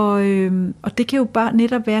 og det kan jo bare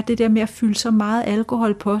netop være det der med at fylde så meget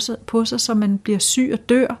alkohol på sig, så man bliver syg og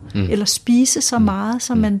dør, eller spise så meget,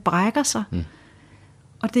 så man brækker sig.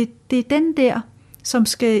 Og det er den der, som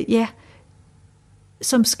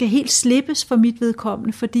skal helt slippes for mit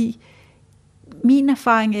vedkommende, fordi min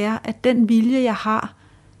erfaring er, at den vilje, jeg har,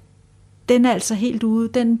 den er altså helt ude.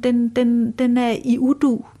 Den er i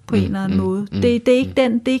udu på en eller anden måde. Det er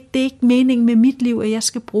ikke meningen med mit liv, at jeg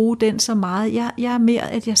skal bruge den så meget. Jeg er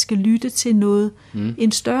mere, at jeg skal lytte til noget,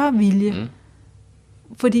 en større vilje.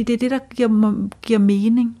 Fordi det er det, der giver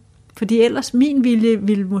mening. Fordi ellers min vilje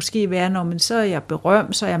ville måske være, men så er jeg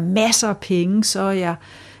berømt, så er jeg masser af penge, så er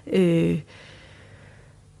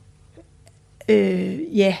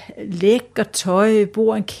jeg lækker tøj,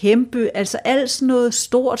 bor en kæmpe, altså alt sådan noget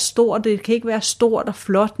stort, det kan ikke være stort og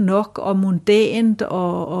flot nok, og mondænt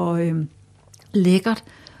og lækkert.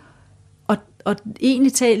 Og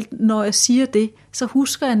egentlig talt, når jeg siger det, så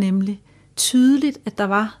husker jeg nemlig tydeligt, at der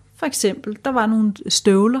var nogle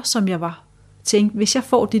støvler, som jeg tænkte, hvis jeg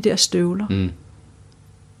får de der støvler,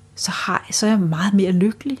 så er jeg meget mere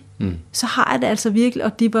lykkelig. Så har jeg det altså virkelig,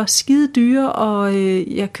 og de var skide dyre, og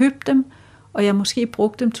jeg købte dem, og jeg måske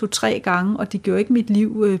brugte dem 2-3 gange, og de gjorde ikke mit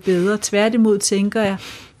liv bedre. Tværtimod tænker jeg,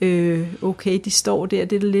 okay, de står der,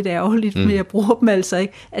 det er lidt ærgerligt, men jeg bruger dem altså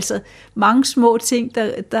ikke. Altså mange små ting,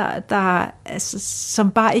 der altså,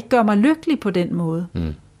 som bare ikke gør mig lykkelig på den måde.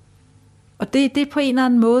 Og det er på en eller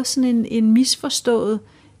anden måde sådan en misforstået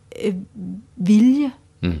vilje,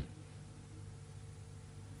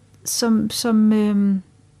 som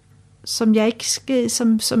jeg ikke skal,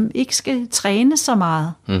 som ikke skal træne så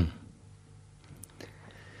meget.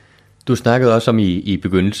 Du snakkede også om i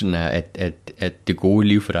begyndelsen af, at det gode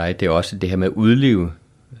liv for dig, det er også det her med at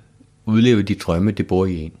udleve de drømme, det bor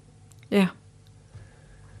i en. Ja.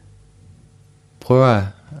 Prøv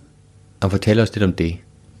at fortælle os lidt om det.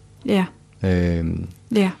 Ja.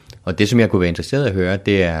 Ja. Og det, som jeg kunne være interesseret at høre,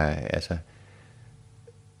 det er, altså,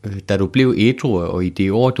 da du blev ædru, og i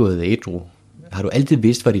det år, du havde været ædru, har du altid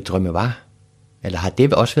vidst, hvad dit drømme var? Eller har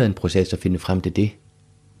det også været en proces at finde frem til det?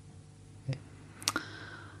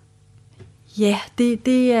 Ja,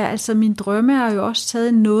 det er altså, min drømme har jo også taget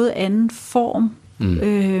en noget anden form,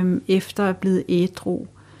 efter at være blevet ædru.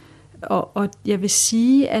 Og jeg vil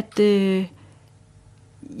sige, at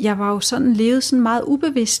jeg var jo levet sådan meget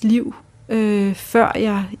ubevidst liv, før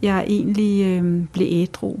jeg egentlig blev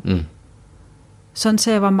ædru. Sådan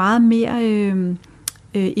så jeg var meget mere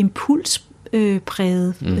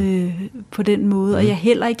impulspræget på den måde. Og jeg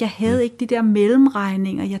havde ikke de der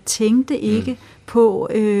mellemregninger. Jeg tænkte ikke på,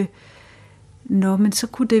 men så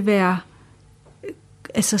kunne det være,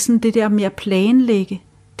 altså sådan det der med at planlægge.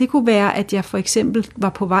 Det kunne være, at jeg for eksempel var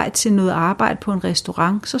på vej til noget arbejde på en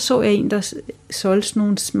restaurant. Så jeg en, der solgte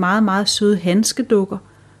nogle meget, meget søde handskedukker.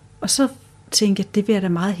 Og så tænkte jeg, det vil jeg da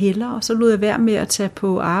meget hellere. Og så lod jeg være med at tage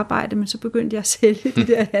på arbejde, men så begyndte jeg at sælge de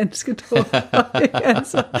der handskedukker.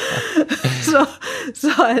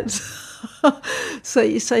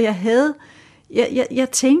 Så jeg havde Jeg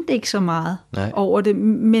tænkte ikke så meget over det,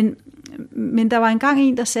 men der var engang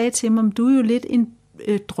en, der sagde til mig, du er jo lidt en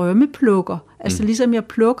drømmeplukker. Altså ligesom jeg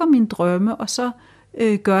plukker mine drømme, og så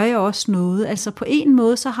gør jeg også noget. Altså på en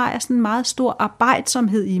måde, så har jeg sådan en meget stor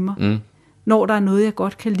arbejdsomhed i mig, når der er noget, jeg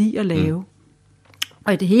godt kan lide at lave.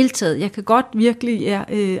 Og i det hele taget, jeg kan godt virkelig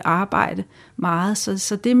arbejde meget,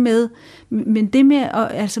 så det med, men det med,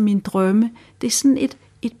 altså mine drømme, det er sådan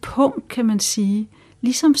et punkt, kan man sige,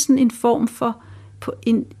 ligesom sådan en form for på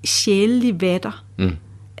en sjælelig vatter,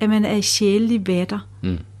 at man er i sjælelig vatter,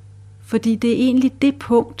 fordi det er egentlig det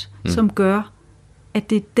punkt, som gør, at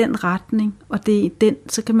det er den retning, og det er den,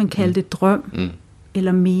 så kan man kalde det drøm,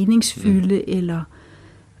 eller meningsfylde, eller,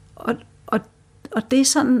 og det er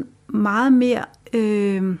sådan meget mere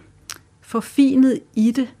forfinet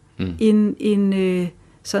i det, end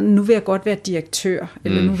sådan, nu vil jeg godt være direktør,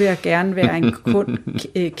 eller nu vil jeg gerne være en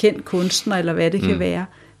kendt kunstner, eller hvad det kan være.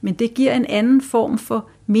 Men det giver en anden form for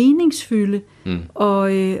meningsfylde, og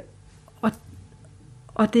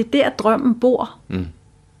det er der drømmen bor.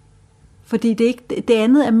 Fordi det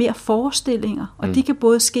andet er mere forestillinger, og de kan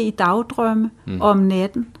både ske i dagdrømme, og om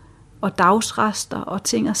natten, og dagsrester, og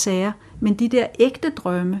ting og sager. Men de der ægte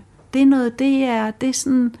drømme, det er noget, det er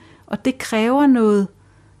sådan, og det kræver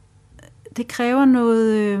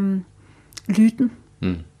noget lytten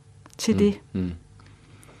til det.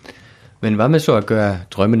 Men hvad med så at gøre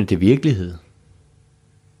drømmene til virkelighed?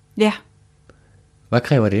 Ja. Hvad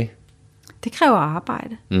kræver det? Det kræver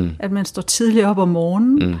arbejde. At man står tidligt op om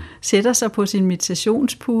morgenen, sætter sig på sin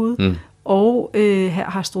meditationspude, og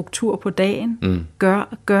har struktur på dagen,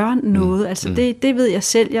 gør noget. Altså det ved jeg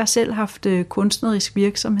selv. Jeg har selv haft kunstnerisk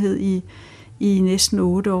virksomhed i næsten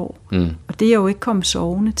 8 år, og det er jeg jo ikke kommet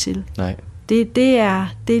sovende til. Nej. Det er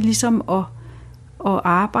ligesom at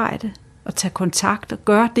arbejde, og tage kontakt, og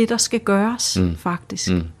gøre det, der skal gøres,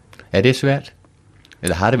 faktisk. Er det svært?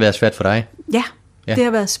 Eller har det været svært for dig? Ja, det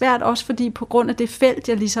har været svært, også fordi på grund af det felt,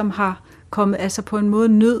 jeg ligesom har kommet, altså på en måde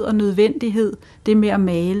nød og nødvendighed, det med at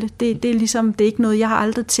male, det er ligesom, det er ikke noget, jeg har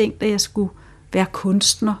aldrig tænkt, at jeg skulle være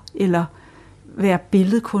kunstner, eller være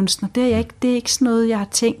billedkunstner. Det er ikke sådan noget, jeg har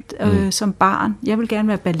tænkt som barn. Jeg vil gerne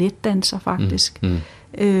være balletdanser, faktisk.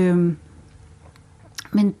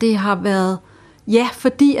 Men det har været,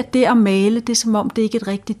 fordi at det at male, det er som om, det ikke er et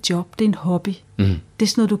rigtigt job, det er en hobby. Det er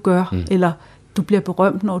sådan noget, du gør, eller du bliver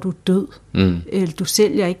berømt, når du er død, eller du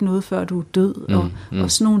sælger ikke noget, før du er død,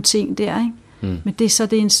 og sådan nogle ting der, ikke? Men det er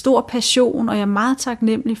en stor passion, og jeg er meget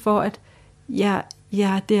taknemmelig for, at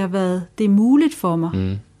det er muligt for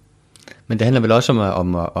mig. Men det handler vel også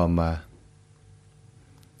om at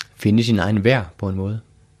finde sin egen værd på en måde?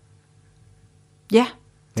 Ja.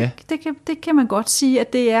 Det kan man godt sige,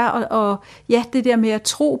 at det er, og det der med at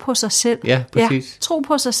tro på sig selv. Ja, præcis. Ja, tro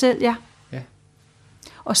på sig selv, ja.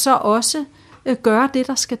 Og så også gøre det,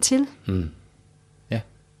 der skal til. Ja.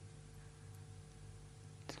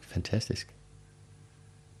 Fantastisk.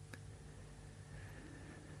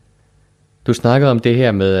 Du snakkede om det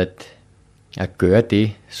her med at gøre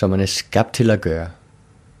det, som man er skabt til at gøre.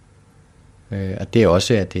 Og det er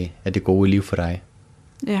også er det gode liv for dig.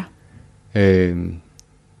 Ja.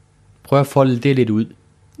 Prøv at folde det lidt ud.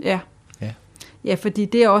 Ja, fordi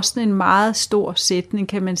det er også en meget stor sætning,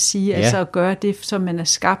 kan man sige, altså at gøre det, som man er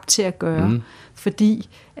skabt til at gøre. Fordi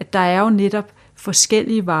at der er jo netop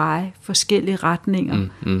forskellige veje, forskellige retninger,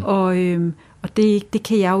 og det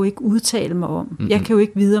kan jeg jo ikke udtale mig om. Jeg kan jo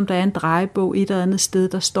ikke vide, om der er en drejebog et eller andet sted,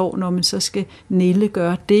 der står, når man så skal Nille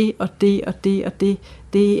gøre det, og det, og det, og det.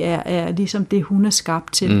 Det er ligesom det, hun er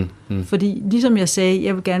skabt til. Fordi, ligesom jeg sagde,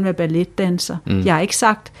 jeg vil gerne være balletdanser. Jeg har ikke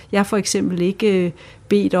sagt, jeg har for eksempel ikke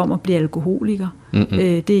bedt om at blive alkoholiker.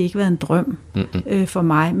 Det har ikke været en drøm for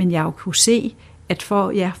mig, men jeg har jo kunne se, at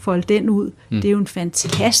folde den ud, det er jo en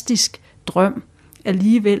fantastisk drøm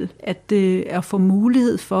alligevel, at få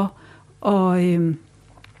mulighed for at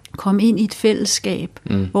komme ind i et fællesskab,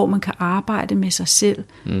 hvor man kan arbejde med sig selv,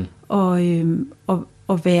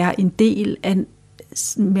 og være en del af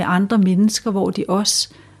med andre mennesker, hvor de også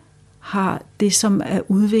har det, som er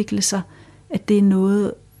udviklet sig, at det er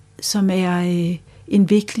noget, som er en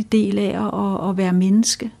vigtig del af at være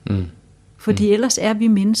menneske. Fordi ellers er vi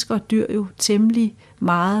mennesker og dyr jo temmelig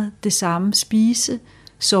meget det samme. Spise,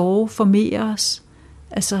 sove, formere os.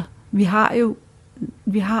 Altså, vi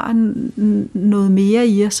har noget mere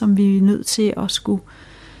i os, som vi er nødt til at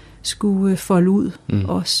skulle folde ud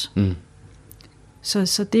også.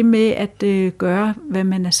 Så det med at gøre, hvad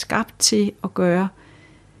man er skabt til at gøre,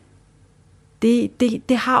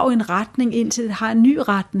 det har jo en retning, indtil det har en ny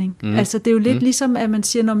retning. Altså det er jo lidt ligesom, at man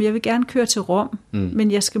siger, jeg vil gerne køre til Rom,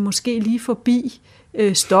 men jeg skal måske lige forbi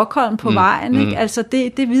Stockholm på vejen. Ikke? Altså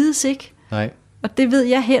det vides ikke. Nej. Og det ved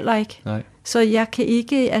jeg heller ikke. Nej. Så jeg kan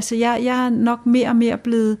ikke, altså jeg er nok mere og mere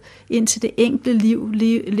blevet ind til det enkle liv,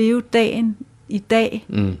 leve dagen i dag,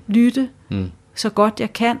 lytte så godt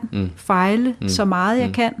jeg kan, fejle så meget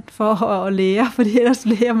jeg kan for at lære, for ellers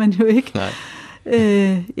lærer man jo ikke. Nej.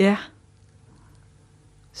 Ja.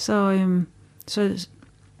 Så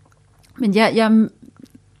men jeg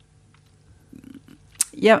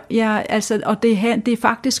altså, og det er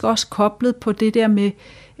faktisk også koblet på det der med,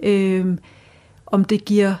 om det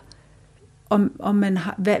giver, om man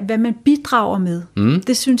har, hvad man bidrager med.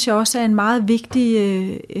 Det synes jeg også er en meget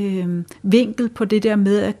vigtig vinkel på det der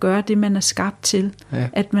med at gøre det, man er skabt til. Ja.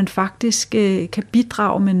 At man faktisk kan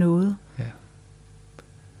bidrage med noget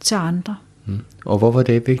til andre. Og hvorfor er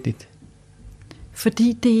det vigtigt?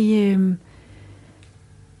 Fordi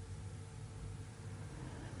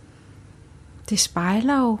det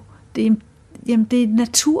spejler jo, det er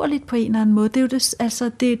naturligt på en eller anden måde. Det er jo det,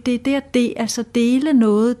 altså det altså dele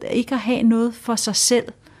noget, ikke at have noget for sig selv.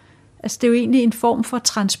 Altså det er jo egentlig en form for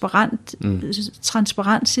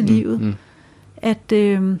transparens i livet. At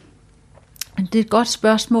det er et godt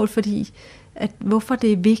spørgsmål, fordi hvorfor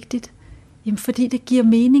det er vigtigt. Jamen fordi det giver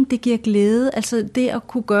mening, det giver glæde. Altså det at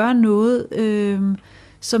kunne gøre noget,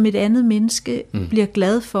 som et andet menneske bliver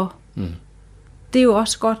glad for. Det er jo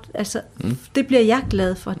også godt, altså det bliver jeg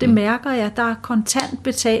glad for. Det mærker jeg, der er kontant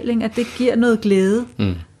betaling, at det giver noget glæde.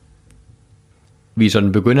 Vi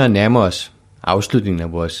sådan begynder at nærme os afslutningen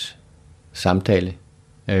af vores samtale.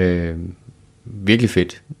 Virkelig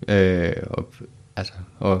fedt.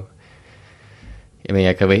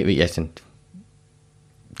 Jamen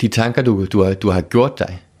de tanker du har gjort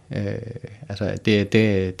dig,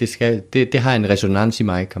 det har en resonans i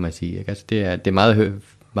mig, kan man sige. Ikke? Altså, det er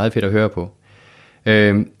meget fedt at høre på.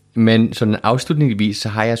 Men sådan afslutningsvis, så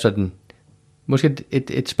har jeg sådan måske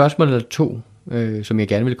et spørgsmål eller to, som jeg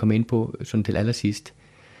gerne vil komme ind på sådan til allersidst.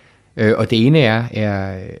 Og det ene er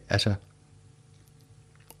altså,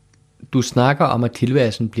 du snakker om, at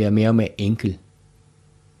tilværelsen bliver mere og mere enkel.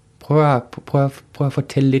 Prøv at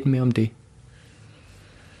fortælle lidt mere om det.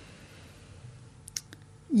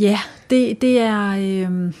 Ja, det er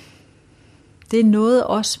noget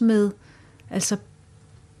også med, altså,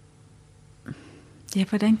 ja,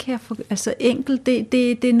 hvordan kan jeg få, altså enkelt,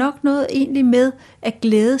 det er nok noget egentlig med at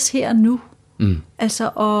glædes her og nu. Altså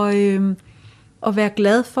at være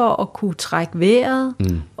glad for at kunne trække vejret,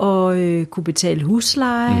 og kunne betale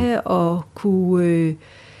husleje, og kunne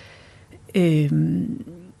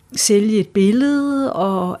sælge et billede,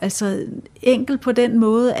 og altså enkelt på den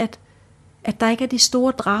måde, at der ikke er de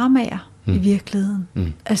store dramaer i virkeligheden.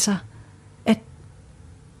 Altså, at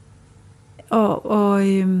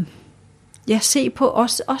se på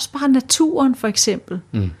også bare naturen for eksempel.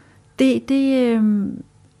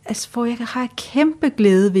 Altså, for jeg har kæmpe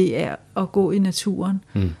glæde ved at gå i naturen.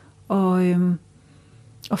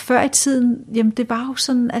 Og før i tiden, jamen det var jo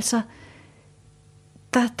sådan, altså,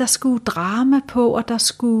 der skulle drama på, og der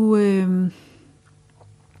skulle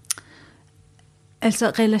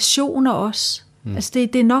altså relationer også. Altså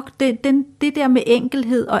det er nok det der med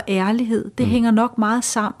enkelhed og ærlighed, det hænger nok meget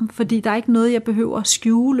sammen, fordi der er ikke noget jeg behøver at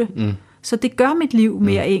skjule. Så det gør mit liv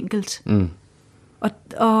mere enkelt.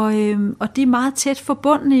 Og de er meget tæt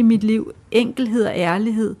forbundne i mit liv, enkelhed og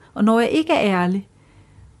ærlighed. Og når jeg ikke er ærlig,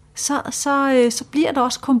 så bliver det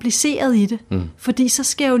også kompliceret i det. Fordi så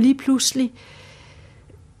skal jeg jo lige pludselig,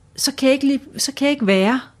 så kan jeg ikke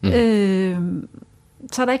være.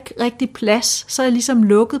 Så er der ikke rigtig plads. Så er jeg ligesom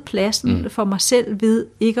lukket pladsen for mig selv ved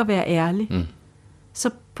ikke at være ærlig. Så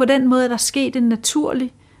på den måde er der sket en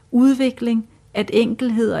naturlig udvikling, at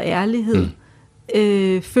enkelhed og ærlighed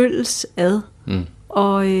følges ad.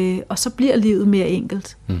 Og så bliver livet mere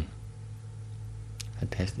enkelt.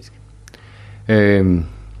 Fantastisk.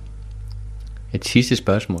 Et sidste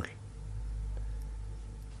spørgsmål.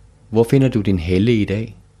 Hvor finder du din helle i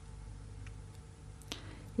dag?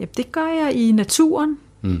 Ja, det gør jeg i naturen,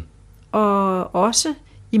 og også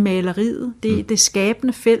i maleriet. Det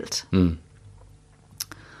skabende felt.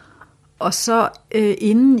 Og så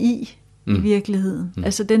inden i virkeligheden.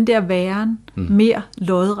 Altså den der væren, mere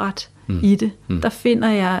lodret i det. Der finder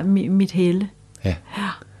jeg mit helle. Ja.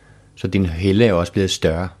 Så din helle er også blevet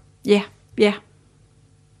større? Ja.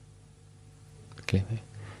 Okay.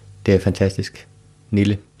 Det er fantastisk.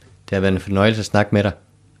 Nille, det har været en fornøjelse at snakke med dig.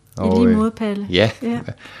 Og, i lige måde, Palle. Ja.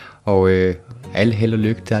 Og alle held og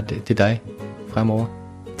lykke til dig fremover.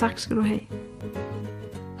 Tak skal du have.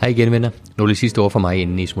 Hej igen, venner. Nogle sidste ord fra mig,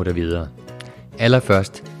 inden I smutter videre.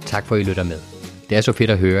 Allerførst, tak for at I lytter med. Det er så fedt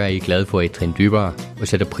at høre, at I er glade for at træne dybere og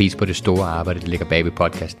sætter pris på det store arbejde, der ligger bag ved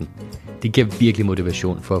podcasten. Det giver virkelig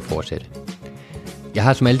motivation for at fortsætte. Jeg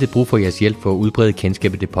har som altid brug for jeres hjælp for at udbrede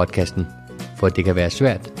kendskabet til podcasten, for at det kan være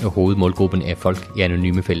svært, når hovedmålgruppen er folk i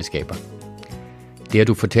anonyme fællesskaber. Det, at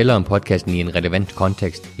du fortæller om podcasten i en relevant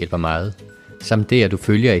kontekst, hjælper meget, samt det, at du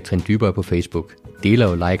følger Et Trin Dybere på Facebook, deler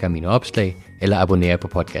og liker mine opslag, eller abonnerer på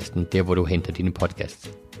podcasten, der hvor du henter dine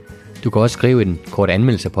podcasts. Du kan også skrive en kort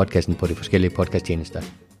anmeldelse af podcasten på de forskellige podcasttjenester.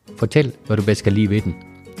 Fortæl, hvad du bedst kan lide ved den.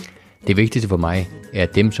 Det vigtigste for mig er,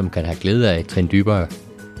 at dem, som kan have glæde af Et Trin Dybere,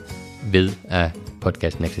 ved at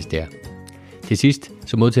podcasten eksisterer. Til sidst,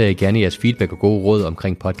 så modtager jeg gerne jeres feedback og gode råd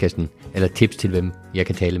omkring podcasten, eller tips til, hvem jeg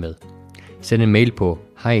kan tale med. Send en mail på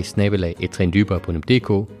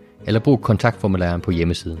hej@etrindybere.dk eller brug kontaktformularen på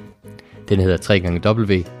hjemmesiden. Den hedder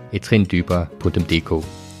www.etrindybere.dk,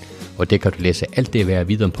 og der kan du læse alt det, hvad jeg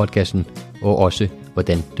ved om podcasten, og også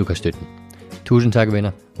hvordan du kan støtte den. Tusind tak,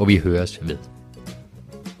 venner, og vi høres ved.